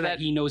pebbles so that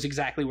he knows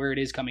exactly where it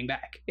is coming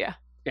back. Yeah.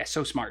 Yeah,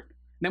 so smart.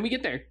 Then we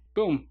get there.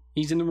 Boom.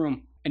 He's in the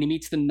room. And he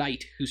meets the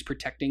knight who's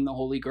protecting the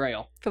Holy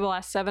Grail. For the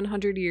last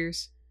 700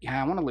 years. Yeah, I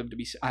don't want to live to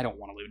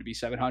be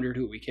 700.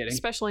 Who are we kidding?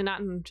 Especially not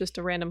in just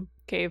a random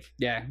cave.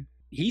 Yeah.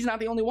 He's not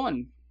the only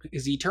one.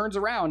 Because he turns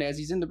around as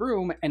he's in the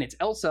room, and it's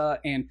Elsa,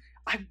 and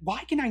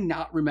why can I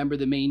not remember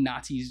the main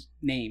Nazi's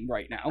name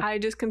right now? I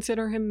just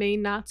consider him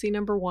main Nazi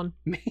number one.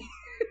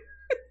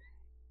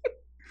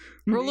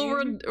 We're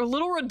a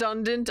little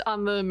redundant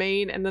on the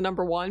main and the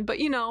number one, but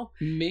you know.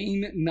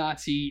 Main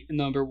Nazi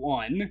number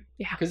one.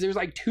 Yeah. Because there's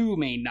like two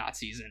main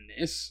Nazis in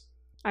this.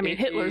 I mean,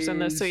 Hitler's in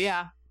this, so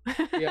yeah.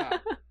 Yeah.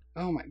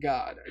 Oh my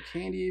god. I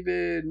can't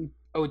even...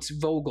 Oh, it's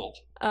Vogel.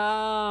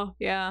 Oh,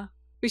 yeah.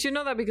 We should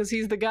know that because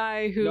he's the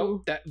guy who...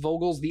 Nope, that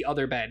Vogel's the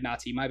other bad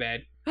Nazi. My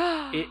bad.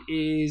 It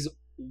is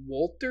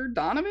Walter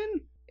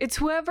Donovan? It's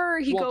whoever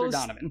goes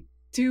Donovan.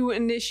 To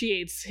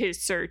initiates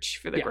his search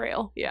for the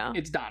Grail. Yeah.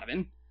 It's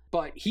Donovan.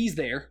 But he's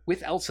there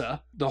with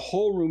Elsa. The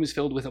whole room is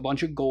filled with a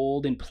bunch of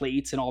gold and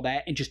plates and all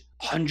that, and just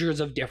hundreds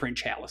of different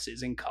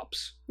chalices and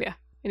cups. Yeah.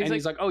 And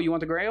he's like, oh, you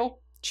want the Grail?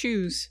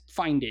 Choose.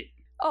 Find it.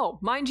 Oh,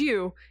 mind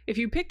you, if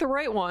you pick the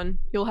right one,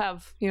 you'll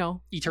have,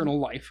 Eternal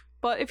life.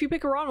 But if you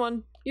pick a wrong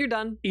one, you're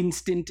done.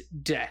 Instant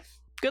death.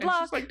 Good and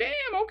luck. She's like,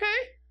 damn, okay.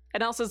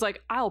 And Elsa's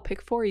like, I'll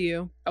pick for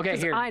you. Okay,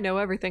 here. I know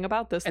everything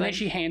about this And thing. then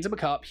she hands him a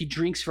cup. He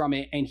drinks from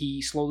it, and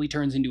he slowly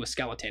turns into a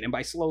skeleton. And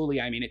by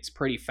slowly, I mean it's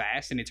pretty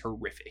fast, and it's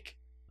horrific.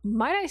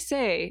 Might I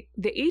say,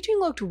 the aging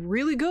looked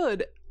really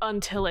good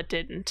until it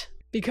didn't.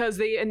 Because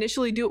they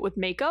initially do it with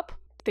makeup.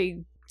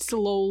 They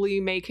slowly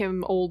make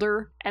him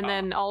older. And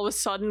then all of a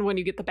sudden, when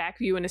you get the back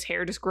view and his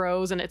hair just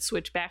grows and it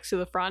switched back to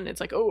the front, it's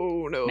like,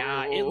 oh no.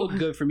 Nah, it looked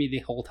good for me the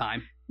whole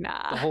time.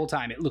 Nah. The whole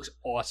time. It looks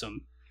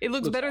awesome. It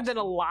looks better awesome. than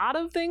a lot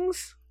of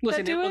things.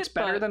 Listen, that do it looks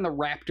better but than the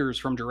raptors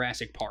from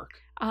Jurassic Park.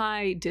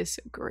 I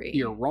disagree.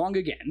 You're wrong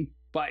again.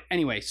 But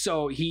anyway,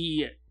 so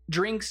he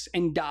drinks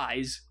and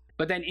dies.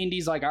 But then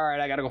Indy's like, all right,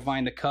 I gotta go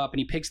find the cup. And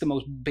he picks the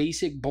most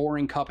basic,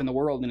 boring cup in the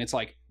world. And it's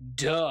like,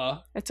 duh.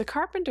 It's a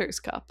carpenter's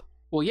cup.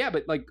 Well, yeah,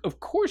 but like, of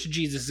course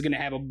Jesus is gonna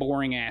have a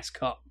boring ass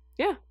cup.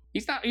 Yeah.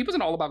 He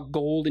wasn't all about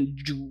gold and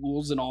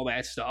jewels and all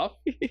that stuff.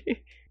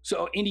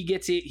 So Indy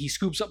gets it, he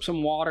scoops up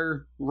some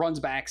water,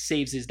 runs back,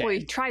 saves his dad. Well,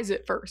 he tries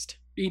it first.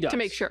 He does. To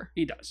make sure.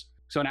 He does.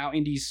 So now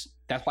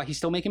that's why he's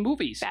still making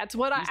movies. That's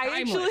what He's I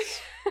actually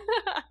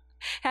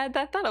had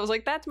that thought. I was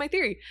like, that's my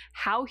theory.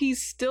 How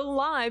he's still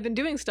alive and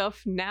doing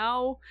stuff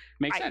now.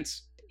 Makes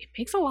sense. It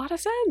makes a lot of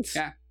sense.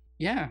 Yeah.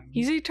 Yeah.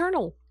 He's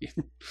eternal.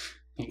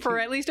 For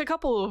at least a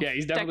couple of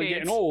he's definitely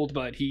decades. getting old,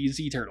 but he's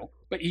eternal.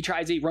 But he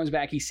tries it, he runs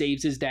back, he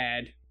saves his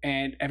dad,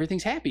 and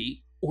everything's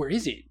happy. Or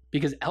is it?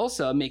 Because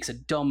Elsa makes a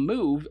dumb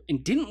move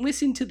and didn't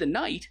listen to the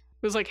knight.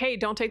 It was like, hey,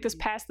 don't take this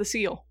past the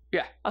seal.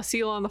 Yeah. A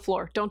seal on the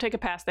floor. Don't take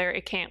it past there.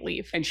 It can't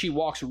leave. And she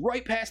walks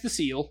right past the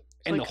seal,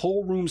 and like, the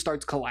whole room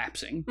starts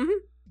collapsing. Mhm.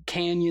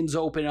 Canyons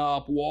open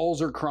up,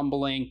 walls are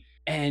crumbling,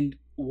 and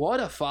what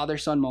a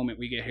father-son moment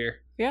we get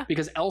here. Yeah.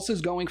 Because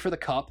Elsa's going for the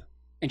cup,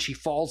 and she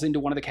falls into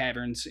one of the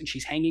caverns, and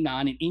she's hanging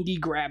on, and Indy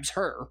grabs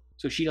her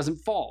so she doesn't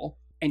fall,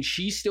 and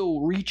she's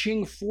still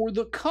reaching for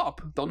the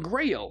cup, the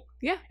grail.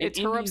 Yeah, And it's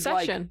her Indy's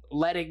obsession. like,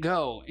 let it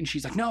go. And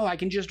she's like, no, I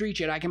can just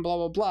reach it. I can blah,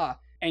 blah, blah.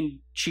 And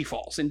she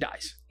falls and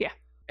dies. Yeah.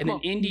 And Well,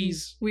 then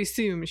Indy's... We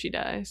assume she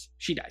dies.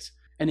 She dies.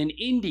 And then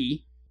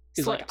Indy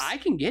is Slips. like, I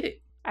can get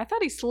it. I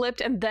thought he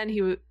slipped, and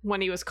then when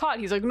he was caught,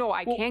 he's like, no,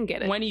 I Well, can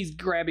get it. When he's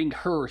grabbing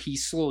her,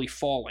 he's slowly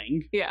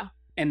falling. Yeah.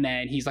 And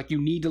then he's like,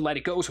 you need to let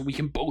it go so we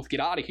can both get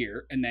out of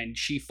here. And then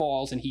she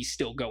falls and he's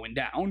still going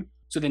down.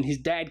 So then his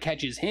dad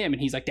catches him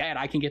and he's like, Dad,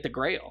 I can get the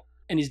grail.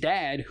 And his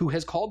dad, who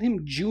has called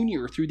him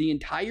Junior through the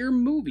entire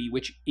movie,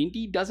 which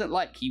Indy doesn't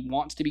like, he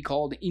wants to be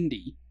called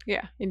Indy.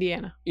 Yeah,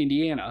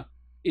 Indiana.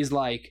 Is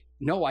like,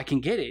 no, I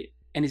can get it.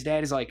 And his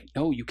dad is like,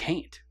 no, you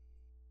can't.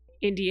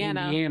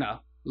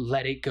 Indiana,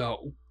 let it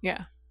go.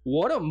 Yeah.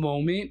 What a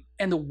moment.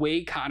 And the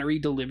way Connery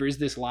delivers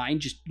this line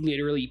just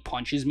literally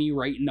punches me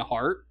right in the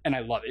heart. And I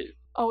love it.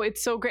 Oh,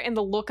 it's so great. And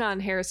the look on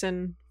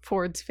Harrison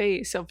Ford's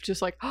face of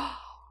just like, oh,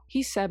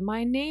 he said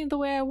my name the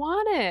way I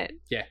want it.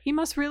 Yeah. He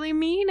must really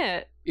mean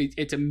it.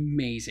 It's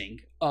amazing.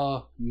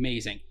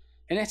 Amazing.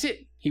 And that's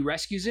it. He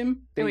rescues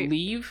him. They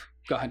leave.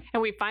 Go ahead.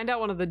 And we find out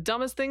one of the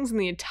dumbest things in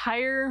the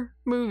entire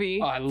movie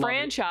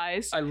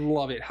franchise. I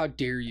love it. How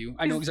dare you?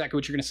 I know exactly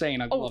what you're going to say,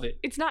 and I love it.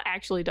 It's not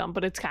actually dumb,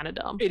 but it's kind of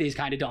dumb. It is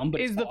kind of dumb,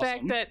 but it's the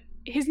fact that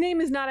his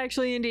name is not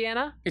actually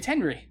Indiana. It's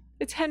Henry.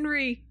 It's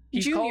Henry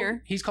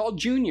Jr. He's called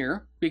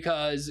Junior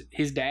because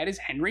his dad is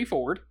Henry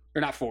Ford. Or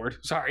not Ford,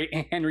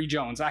 sorry, Henry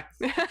Jones. I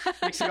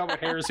mixed it up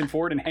with Harrison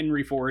Ford, and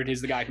Henry Ford is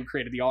the guy who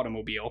created the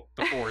automobile,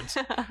 the Fords.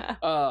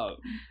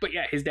 But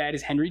yeah, his dad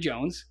is Henry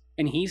Jones,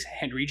 and he's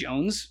Henry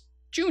Jones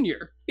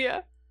Jr.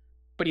 Yeah.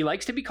 But he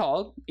likes to be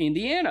called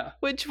Indiana.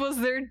 Which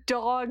was their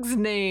dog's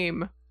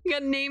name. He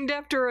got named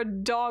after a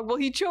dog. Well,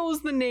 he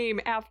chose the name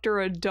after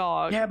a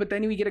dog. Yeah, but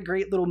then we get a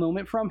great little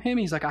moment from him.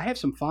 He's like, I have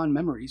some fond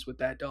memories with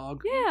that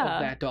dog. Yeah.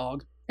 Of that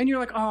dog. And you're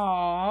like,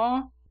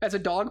 aww. As a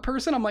dog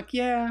person, I'm like,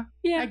 yeah,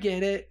 I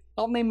get it.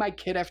 I'll name my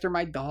kid after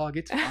my dog.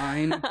 It's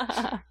fine.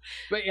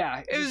 But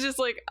yeah. It was just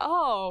like,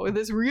 oh,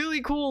 this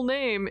really cool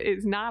name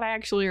is not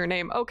actually her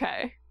name.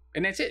 Okay.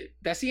 And that's it.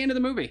 That's the end of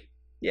the movie.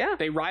 Yeah.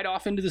 They ride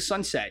off into the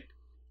sunset.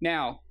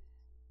 Now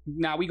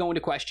we go into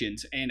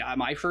questions. And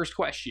my first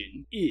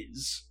question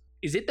is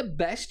it the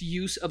best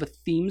use of a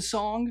theme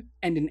song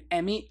and an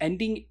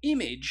ending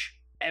image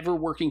ever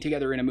working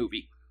together in a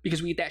movie?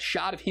 Because we get that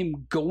shot of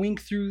him going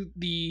through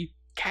the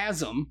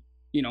chasm.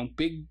 You know,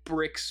 big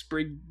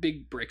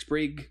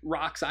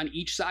rocks on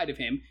each side of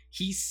him.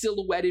 He's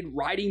silhouetted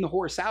riding the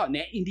horse out, and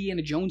that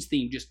Indiana Jones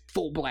theme just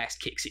full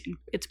blast kicks in.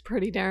 It's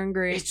pretty darn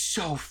great. It's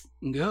so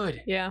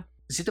good. Yeah.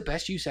 Is it the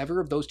best use ever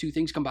of those two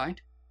things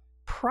combined?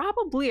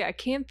 Probably. I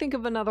can't think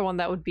of another one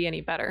that would be any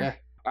better.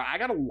 Yeah. I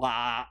got a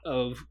lot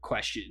of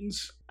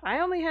questions. I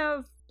only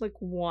have like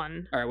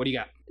one. All right, what do you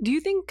got? Do you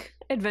think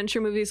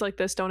adventure movies like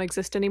this don't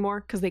exist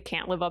anymore because they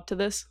can't live up to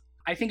this?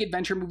 I think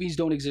adventure movies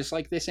don't exist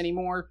like this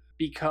anymore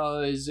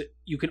because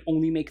you can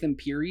only make them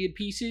period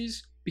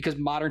pieces because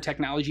modern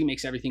technology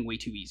makes everything way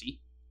too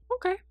easy.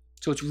 Okay.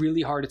 So it's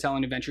really hard to tell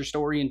an adventure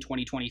story in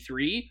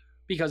 2023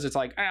 because it's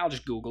like, I'll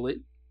just Google it.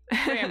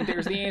 Bam,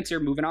 there's the answer.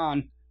 Moving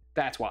on.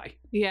 That's why.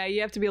 Yeah,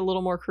 you have to be a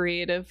little more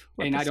creative.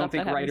 And I don't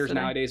think writers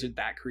nowadays are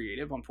that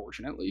creative,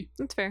 unfortunately.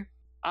 That's fair.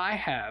 I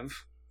have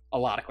a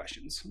lot of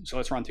questions, so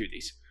let's run through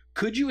these.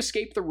 Could you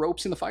escape the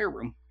ropes in the fire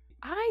room?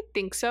 I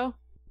think so.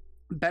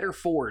 Better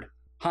Ford,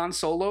 Han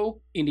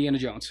Solo, Indiana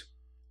Jones.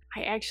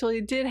 I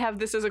actually did have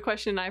this as a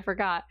question and I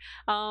forgot.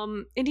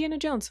 Indiana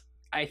Jones.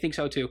 I think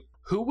so too.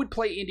 Who would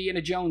play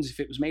Indiana Jones if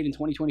it was made in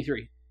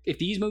 2023? If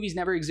these movies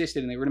never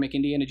existed and they were to make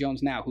Indiana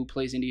Jones now, who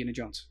plays Indiana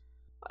Jones?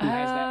 Who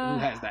has that? Who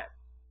has that?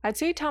 I'd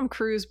say Tom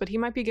Cruise, but he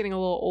might be getting a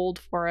little old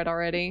for it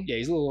already. Yeah,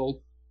 he's a little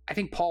old. I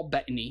think Paul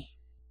Bettany.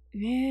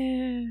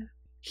 Yeah.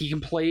 He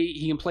can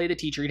play the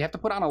teacher. He'd have to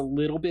put on a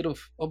little bit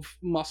of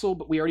muscle,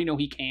 but we already know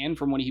he can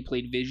from when he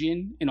played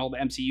Vision in all the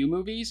MCU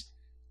movies.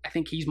 I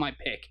think he's my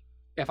pick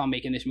if I'm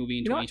making this movie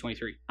in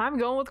 2023. I'm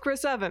going with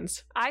Chris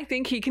Evans. I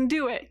think he can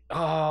do it.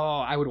 Oh,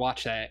 I would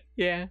watch that.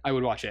 Yeah. I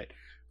would watch it.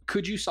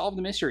 Could you solve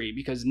the mystery?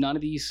 Because none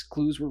of these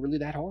clues were really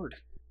that hard.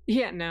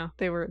 Yeah, no,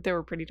 they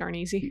were pretty darn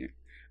easy.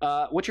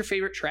 What's your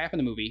favorite trap in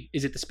the movie?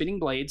 Is it the spinning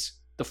blades,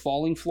 the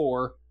falling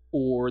floor,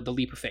 or the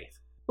leap of faith?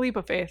 Leap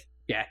of faith.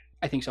 Yeah,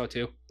 I think so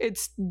too.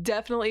 It's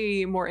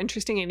definitely more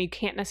interesting, and you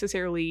can't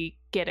necessarily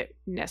get it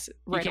right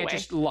away. You can't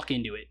just luck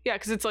into it. Yeah,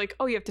 because it's like,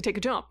 oh, you have to take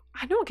a jump.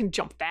 I know I can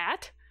jump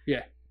that.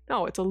 Yeah.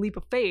 No, it's a leap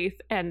of faith,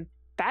 and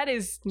that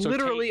is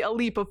literally a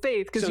leap of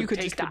faith because you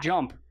could just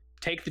die.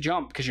 Take the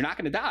jump because you're not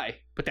going to die,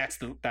 but that's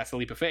the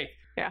leap of faith.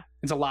 Yeah.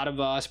 It's a lot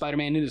of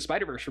Spider-Man into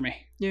Spider-Verse for me.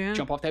 Yeah.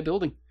 Jump off that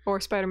building. Or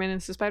Spider-Man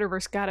into the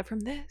Spider-Verse got it from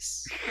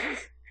this.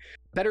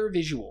 Better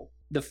visual.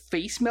 The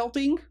face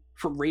melting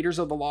from Raiders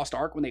of the Lost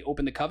Ark when they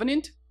open the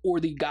Covenant, or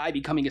the guy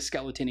becoming a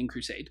skeleton in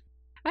Crusade?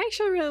 I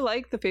actually really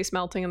like the face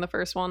melting in the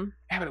first one.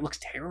 Yeah, but it looks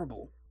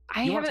terrible.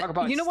 You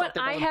know what?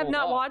 I have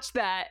not watched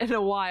that in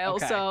a while,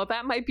 so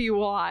that might be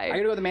why. I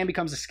gotta go. The man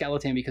becomes a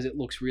skeleton because it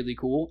looks really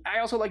cool. I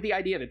also like the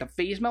idea that the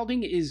face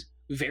melting is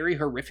very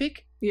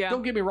horrific. Yeah.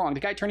 Don't get me wrong.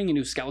 The guy turning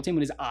into a skeleton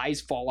when his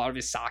eyes fall out of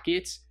his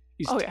sockets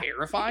is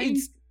terrifying.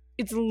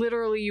 It's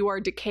literally you are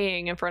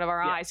decaying in front of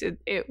our eyes.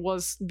 It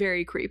was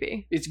very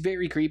creepy. It's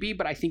very creepy,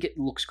 but I think it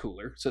looks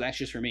cooler. So that's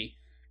just for me.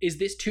 Is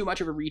this too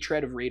much of a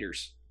retread of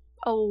Raiders?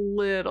 A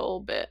little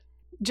bit.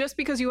 Just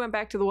because you went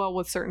back to the well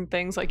with certain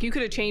things, like you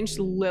could have changed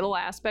little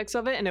aspects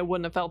of it and it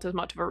wouldn't have felt as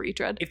much of a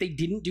retread. If they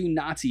didn't do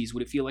Nazis,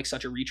 would it feel like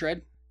such a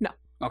retread? No.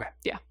 Okay.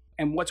 Yeah.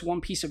 And what's one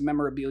piece of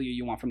memorabilia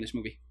you want from this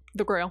movie?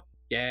 The Grail.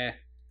 Yeah,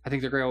 I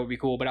think the Grail would be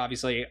cool, but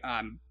obviously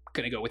I'm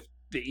going to go with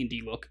the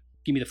indie look.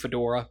 Give me the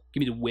fedora.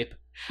 Give me the whip.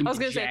 I was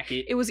going to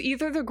say, it was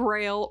either the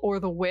Grail or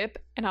the whip,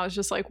 and I was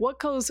just like, what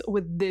goes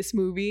with this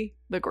movie?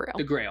 The Grail.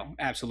 The Grail,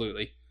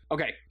 absolutely.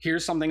 Okay,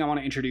 here's something I want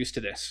to introduce to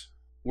this.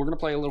 We're going to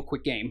play a little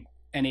quick game,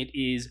 and it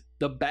is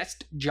the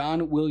best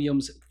John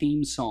Williams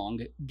theme song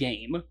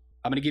game.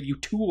 I'm going to give you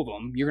two of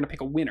them. You're going to pick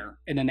a winner,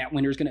 and then that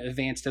winner is going to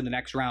advance to the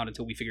next round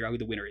until we figure out who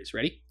the winner is.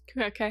 Ready?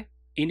 Okay.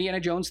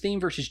 Indiana Jones theme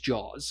versus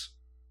Jaws.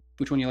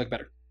 Which one do you like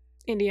better?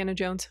 Indiana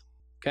Jones.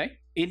 Okay.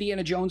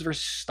 Indiana Jones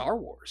versus Star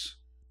Wars.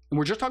 And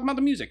we're just talking about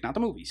the music, not the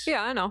movies.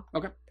 Yeah, I know.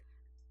 Okay.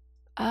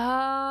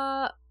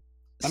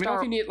 Let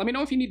me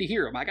know if you need to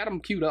hear them. I got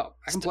them queued up.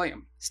 I can play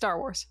them. Star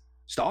Wars.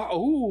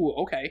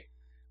 Oh, okay.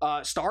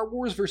 Star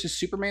Wars versus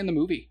Superman the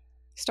movie.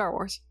 Star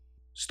Wars.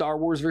 Star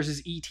Wars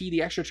versus E.T.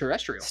 the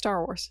Extraterrestrial.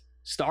 Star Wars.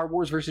 Star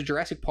Wars versus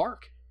Jurassic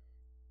Park.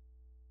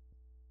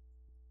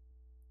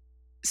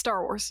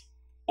 Star Wars.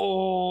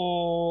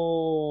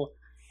 Oh.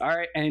 All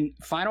right, and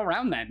final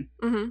round then.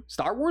 Mm-hmm.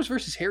 Star Wars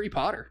versus Harry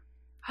Potter.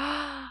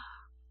 I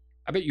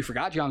bet you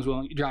forgot John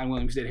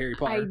Williams did Harry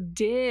Potter. I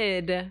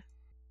did.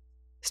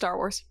 Star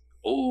Wars.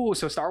 Oh,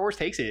 so Star Wars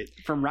takes it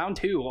from round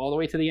 2 all the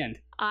way to the end.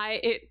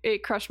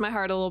 It crushed my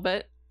heart a little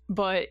bit,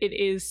 but it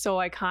is so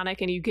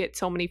iconic and you get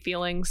so many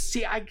feelings.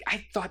 See, I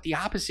thought the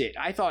opposite.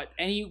 I thought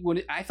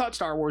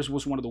Star Wars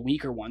was one of the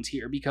weaker ones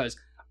here because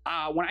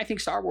when I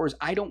think Star Wars,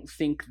 I don't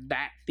think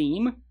that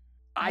theme.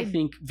 I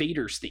think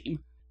Vader's theme.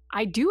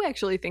 I do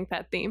actually think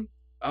that theme.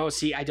 Oh,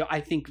 see,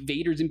 I think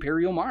Vader's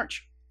Imperial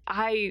March.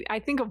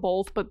 I think of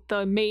both, but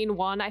the main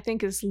one I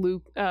think is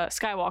Luke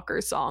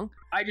Skywalker's song.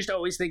 I just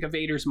always think of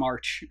Vader's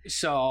March.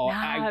 So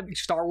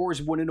Star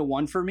Wars wouldn't have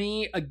won for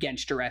me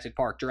against Jurassic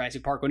Park.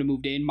 Jurassic Park would have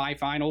moved in. My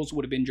finals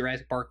would have been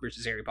Jurassic Park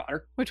versus Harry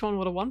Potter. Which one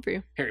would have won for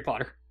you? Harry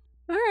Potter.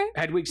 All right.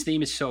 Hedwig's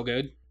theme is so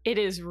good. It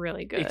is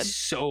really good. It's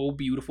so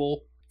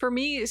beautiful. For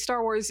me,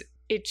 Star Wars,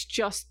 it's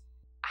just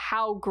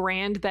how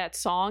grand that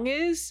song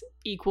is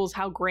equals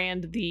how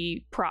grand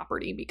the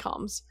property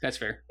becomes. That's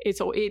fair.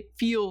 It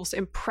feels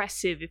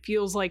impressive. It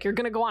feels like you're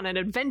going to go on an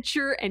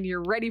adventure and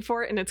you're ready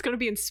for it, and it's going to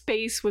be in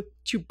space with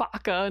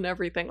Chewbacca and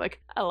everything.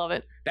 Like, I love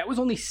it. That was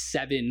only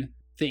 7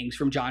 things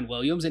from John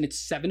Williams, and it's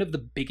 7 of the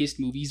biggest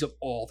movies of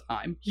all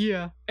time.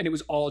 Yeah. And it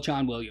was all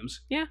John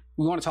Williams. Yeah.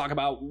 We want to talk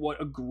about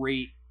what a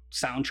great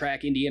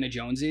soundtrack Indiana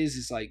Jones is.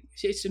 It's like,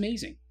 it's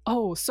amazing.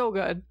 Oh, so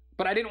good.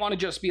 But I didn't want to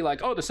just be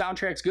like, oh, the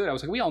soundtrack's good. I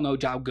was like, we all know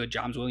how good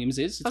John Williams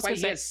is. That's why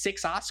he has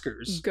 6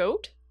 Oscars.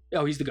 GOAT?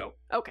 Oh, he's the GOAT.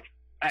 Okay.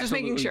 Absolutely. Just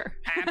making sure.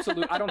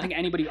 Absolutely. I don't think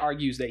anybody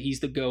argues that he's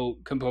the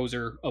GOAT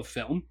composer of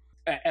film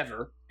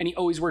ever. And he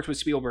always works with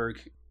Spielberg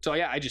So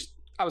yeah,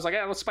 I was like,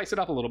 let's spice it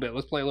up a little bit.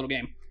 Let's play a little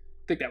game.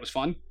 I think that was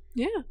fun.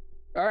 Yeah.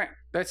 All right,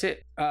 that's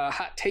it.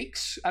 Hot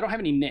takes. I don't have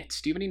any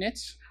nits. Do you have any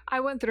nits? I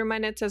went through my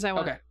nits as I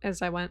went.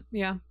 Okay.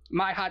 Yeah.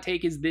 My hot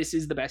take is this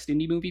is the best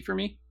indie movie for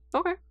me.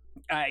 Okay.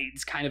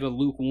 It's kind of a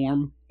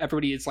lukewarm.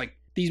 Everybody is like,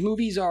 these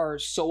movies are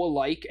so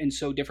alike and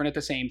so different at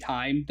the same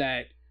time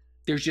that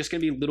there's just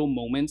going to be little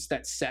moments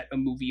that set a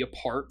movie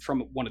apart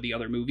from one of the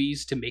other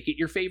movies to make it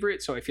your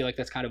favorite. So I feel like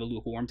that's kind of a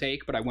lukewarm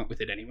take, but I went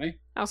with it anyway.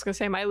 I was going to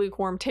say my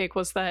lukewarm take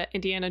was that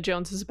Indiana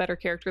Jones is a better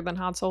character than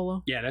Han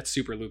Solo. Yeah, that's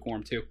super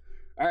lukewarm too.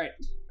 All right,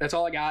 that's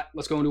all I got.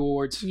 Let's go into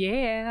awards.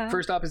 Yeah.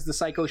 First up is the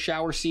psycho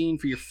shower scene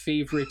for your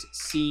favorite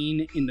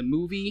scene in the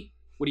movie.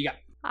 What do you got?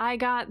 I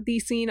got the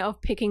scene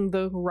of picking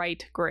the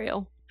right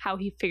grail. How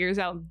he figures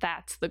out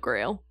that's the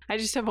grail. I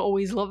just have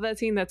always loved that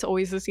scene. That's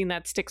always the scene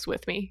that sticks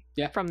with me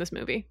from this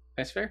movie.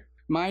 That's fair.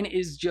 Mine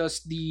is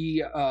just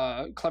the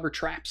clever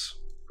traps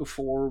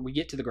before we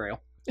get to the grail.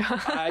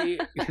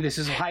 This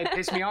is why it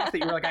pissed me off that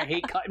you were like, I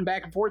hate cutting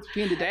back and forth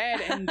between the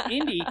dad and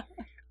Indy.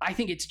 I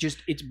think it's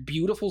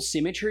beautiful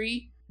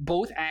symmetry.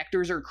 Both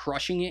actors are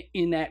crushing it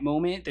in that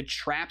moment. The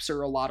traps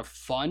are a lot of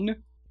fun.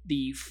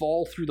 The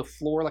fall through the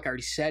floor, like I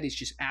already said, is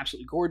just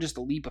absolutely gorgeous.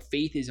 The leap of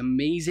faith is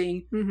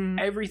amazing. Mm-hmm.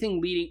 Everything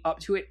leading up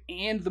to it,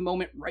 and the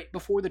moment right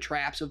before the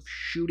traps of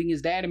shooting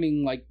his dad and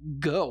being like,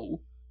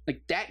 go.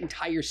 Like, that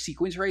entire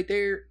sequence right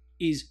there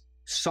is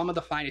some of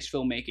the finest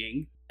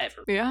filmmaking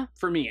ever. Yeah.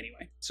 For me,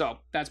 anyway. So,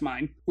 that's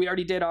mine. We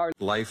already did our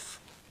Life,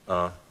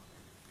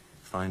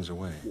 finds a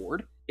way.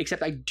 award,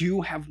 except I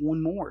do have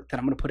one more that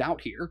I'm going to put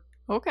out here.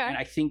 Okay. And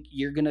I think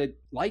you're going to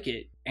like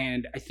it.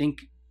 And I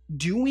think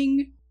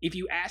if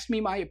you asked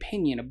me my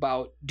opinion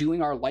about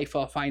doing our Life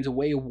Finds a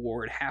Way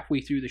award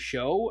halfway through the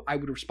show, I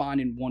would respond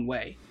in one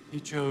way.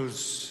 He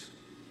chose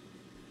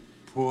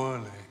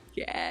poorly.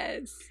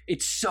 Yes.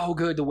 It's so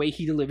good the way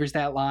he delivers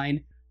that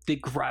line, the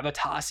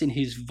gravitas in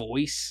his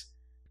voice.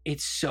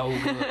 It's so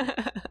good.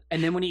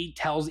 And then when he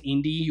tells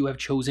Indy, you have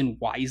chosen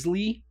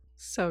wisely.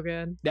 So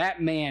good.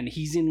 That man,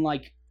 he's in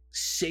like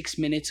 6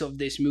 minutes of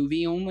this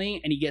movie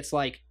only, and he gets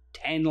like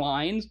 10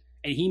 lines,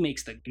 and he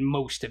makes the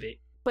most of it.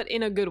 But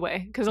in a good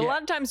way. Because a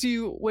lot of times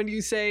when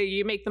you say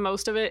you make the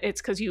most of it, it's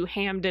because you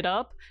hammed it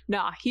up.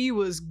 Nah, he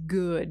was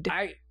good.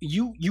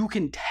 You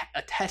can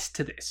attest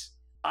to this.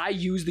 I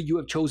use the you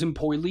have chosen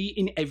poorly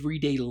in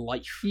everyday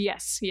life.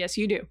 Yes,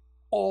 you do.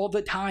 All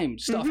the time.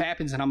 Stuff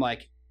happens and I'm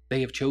like,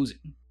 they have chosen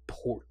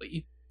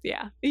poorly.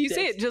 Yeah. You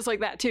say it just like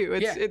that too.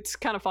 It's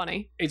kind of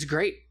funny. It's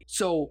great.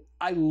 So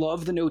I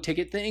love the no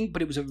ticket thing,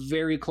 but it was a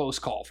very close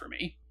call for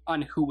me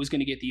on who was going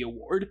to get the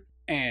award.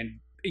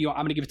 And, I'm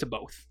going to give it to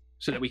both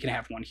so that we can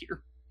have one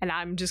here. And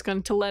I'm just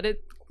going to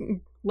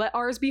let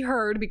ours be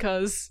heard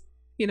because,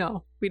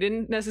 we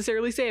didn't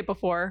necessarily say it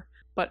before,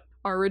 but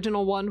our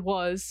original one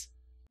was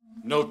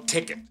No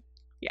ticket.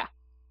 Yeah.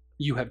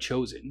 You have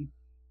chosen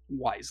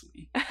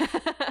wisely.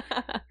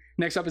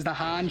 Next up is the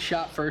Han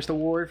Shot First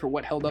Award for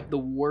what held up the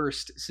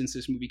worst since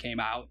this movie came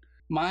out.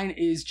 Mine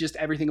is just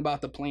everything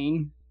about the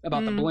plane,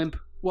 about the blimp.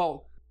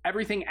 Well,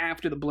 everything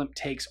after the blimp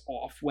takes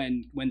off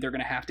when they're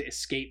going to have to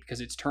escape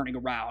because it's turning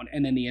around,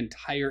 and then the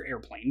entire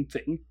airplane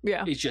thing.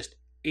 Yeah. It's just,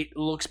 it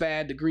looks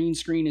bad. The green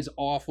screen is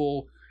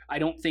awful. I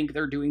don't think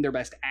they're doing their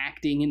best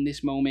acting in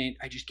this moment.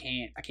 I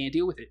can't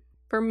deal with it.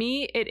 For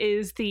me, it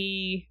is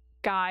the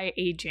guy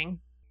aging.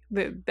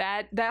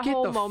 That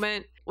whole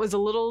moment was a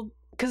little,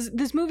 because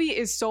this movie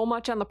is so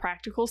much on the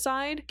practical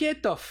side.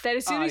 Get the that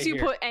as soon as you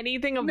put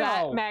anything of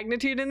that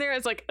magnitude in there,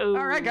 it's like, oh.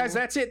 All right, guys,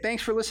 that's it.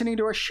 Thanks for listening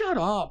to us. Shut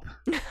up.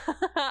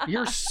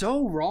 You're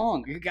so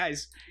wrong. You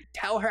guys,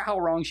 tell her how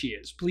wrong she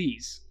is,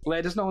 please.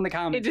 Let us know in the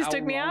comments. It just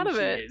took me out of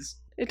it.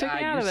 It took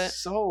me out of it.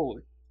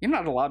 You're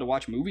not allowed to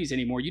watch movies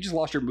anymore. You just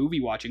lost your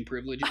movie watching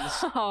privileges.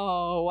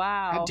 Oh,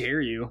 wow. How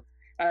dare you?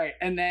 All right,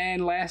 and then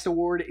last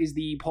award is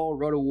the Paul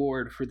Rudd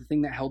Award for the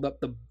thing that held up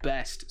the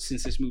best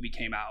since this movie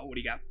came out. What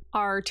do you got?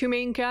 Our two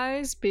main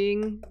guys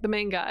being the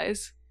main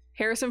guys.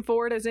 Harrison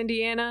Ford as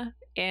Indiana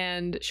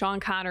and Sean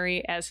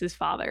Connery as his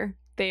father.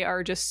 They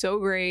are just so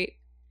great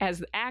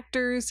as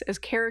actors, as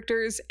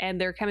characters, and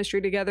their chemistry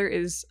together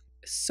is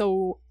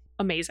so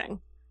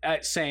amazing.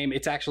 Same.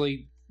 It's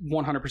actually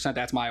 100%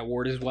 that's my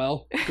award as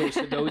well. It goes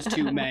to those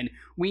two men.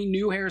 We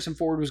knew Harrison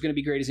Ford was going to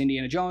be great as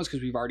Indiana Jones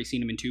because we've already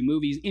seen him in 2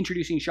 movies.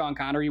 Introducing Sean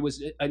Connery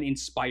was an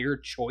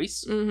inspired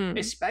choice,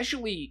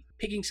 especially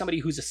picking somebody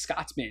who's a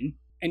Scotsman,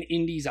 and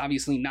Indy's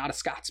obviously not a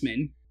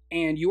Scotsman.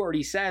 And you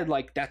already said,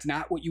 like, that's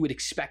not what you would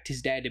expect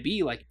his dad to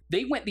be. Like,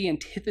 they went the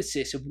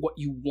antithesis of what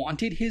you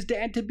wanted his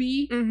dad to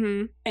be.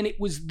 And it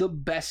was the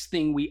best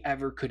thing we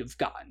ever could have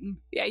gotten.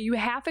 Yeah, you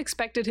half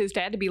expected his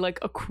dad to be, like,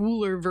 a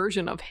cooler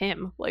version of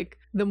him. Like,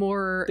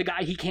 the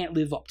guy he can't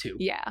live up to.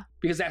 Yeah.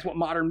 Because that's what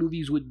modern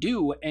movies would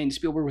do. And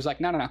Spielberg was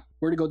like, no.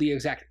 We're going to go the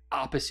exact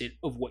opposite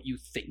of what you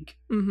think.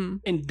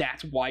 And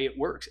that's why it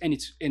works. And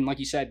like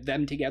you said,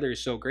 them together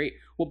is so great.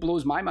 What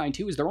blows my mind,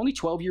 too, is they're only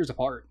 12 years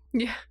apart.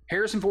 Yeah.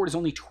 Harrison Ford is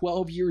only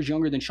 12 years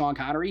younger than Sean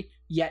Connery,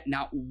 yet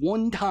not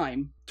one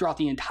time throughout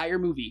the entire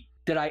movie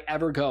did I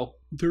ever go,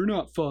 they're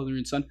not father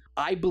and son.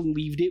 I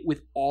believed it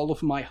with all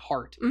of my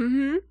heart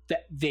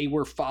that they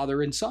were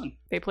father and son.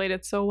 They played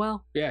it so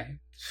well. Yeah,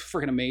 it's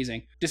freaking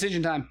amazing.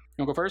 Decision time.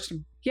 You want to go first?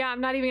 Yeah,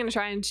 I'm not even going to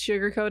try and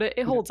sugarcoat it.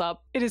 It holds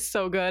up. It is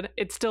so good.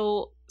 It's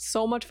still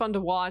so much fun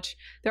to watch.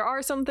 There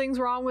are some things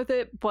wrong with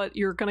it, but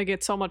you're going to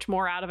get so much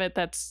more out of it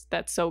that's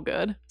so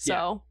good.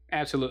 So yeah,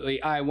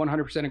 absolutely. I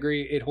 100%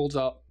 agree. It holds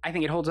up. I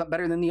think it holds up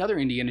better than the other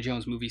Indiana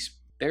Jones movies.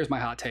 There's my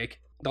hot take.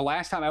 The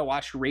last time I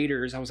watched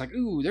Raiders, I was like,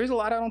 ooh, there's a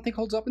lot I don't think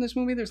holds up in this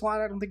movie. There's a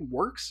lot I don't think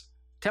works.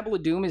 Temple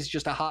of Doom is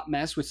just a hot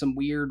mess with some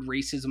weird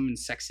racism and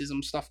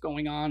sexism stuff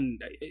going on.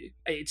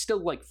 It's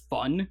still like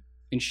fun.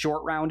 And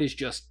Short Round is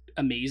just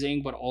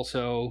amazing, but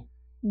also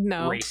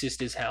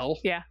racist as hell.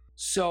 Yeah.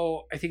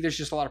 So I think there's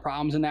just a lot of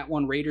problems in that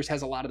one. Raiders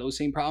has a lot of those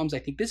same problems. I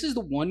think this is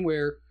the one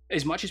where,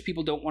 as much as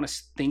people don't want to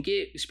think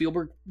it,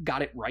 Spielberg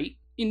got it right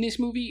in this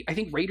movie. I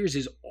think Raiders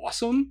is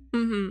awesome,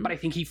 but I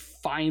think he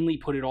finally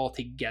put it all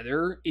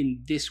together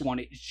in this one.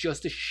 It's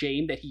just a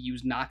shame that he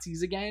used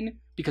Nazis again,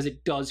 because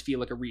it does feel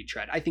like a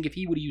retread. I think if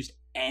he would have used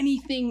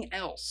anything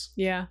else,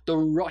 the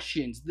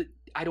Russians,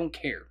 I don't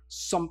care,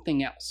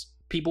 something else,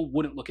 people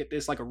wouldn't look at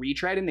this like a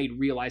retread and they'd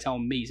realize how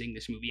amazing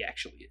this movie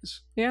actually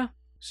is. Yeah.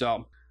 So,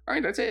 all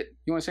right, that's it.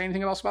 You want to say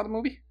anything else about the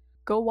movie?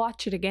 Go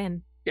watch it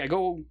again. Yeah,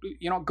 go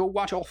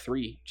watch all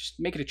three. Just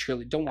make it a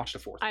trilogy. Don't watch the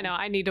fourth one. I know.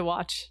 I need to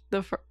watch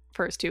the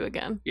first two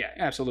again. Yeah,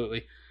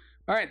 absolutely.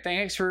 All right,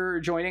 thanks for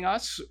joining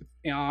us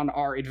on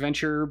our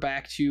adventure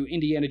back to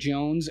Indiana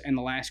Jones and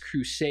the Last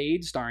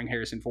Crusade, starring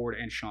Harrison Ford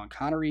and Sean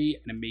Connery,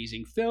 an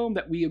amazing film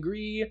that we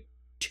agree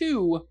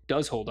 2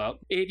 does hold up.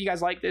 If you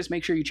guys like this,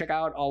 make sure you check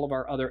out all of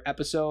our other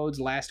episodes.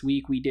 Last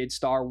week we did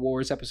Star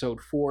Wars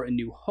Episode 4, A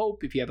New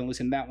Hope. If you haven't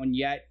listened to that one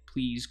yet,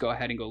 please go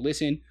ahead and go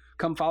listen.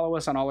 Come follow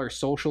us on all our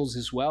socials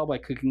as well by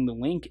clicking the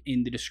link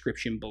in the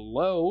description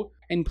below.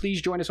 And please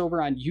join us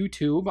over on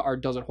YouTube, our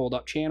Does It Hold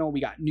Up channel.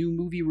 We got new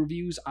movie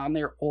reviews on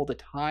there all the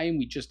time.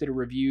 We just did a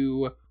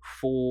review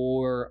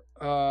for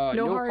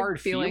No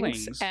Hard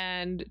Feelings.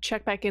 And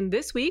check back in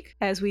this week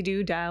as we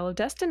do Dial of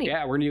Destiny.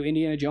 Yeah, we're going to do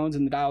Indiana Jones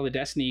and the Dial of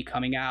Destiny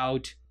coming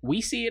out. We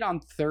see it on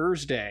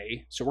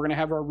Thursday, so we're going to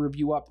have our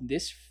review up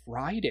this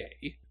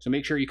Friday. So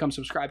make sure you come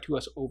subscribe to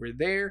us over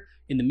there.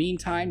 In the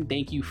meantime,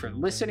 thank you for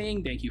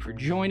listening. Thank you for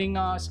joining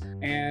us.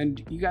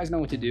 And you guys know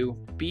what to do.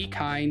 Be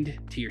kind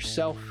to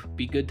yourself,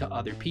 be good to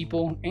other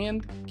people,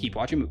 and keep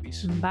watching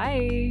movies.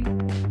 Bye.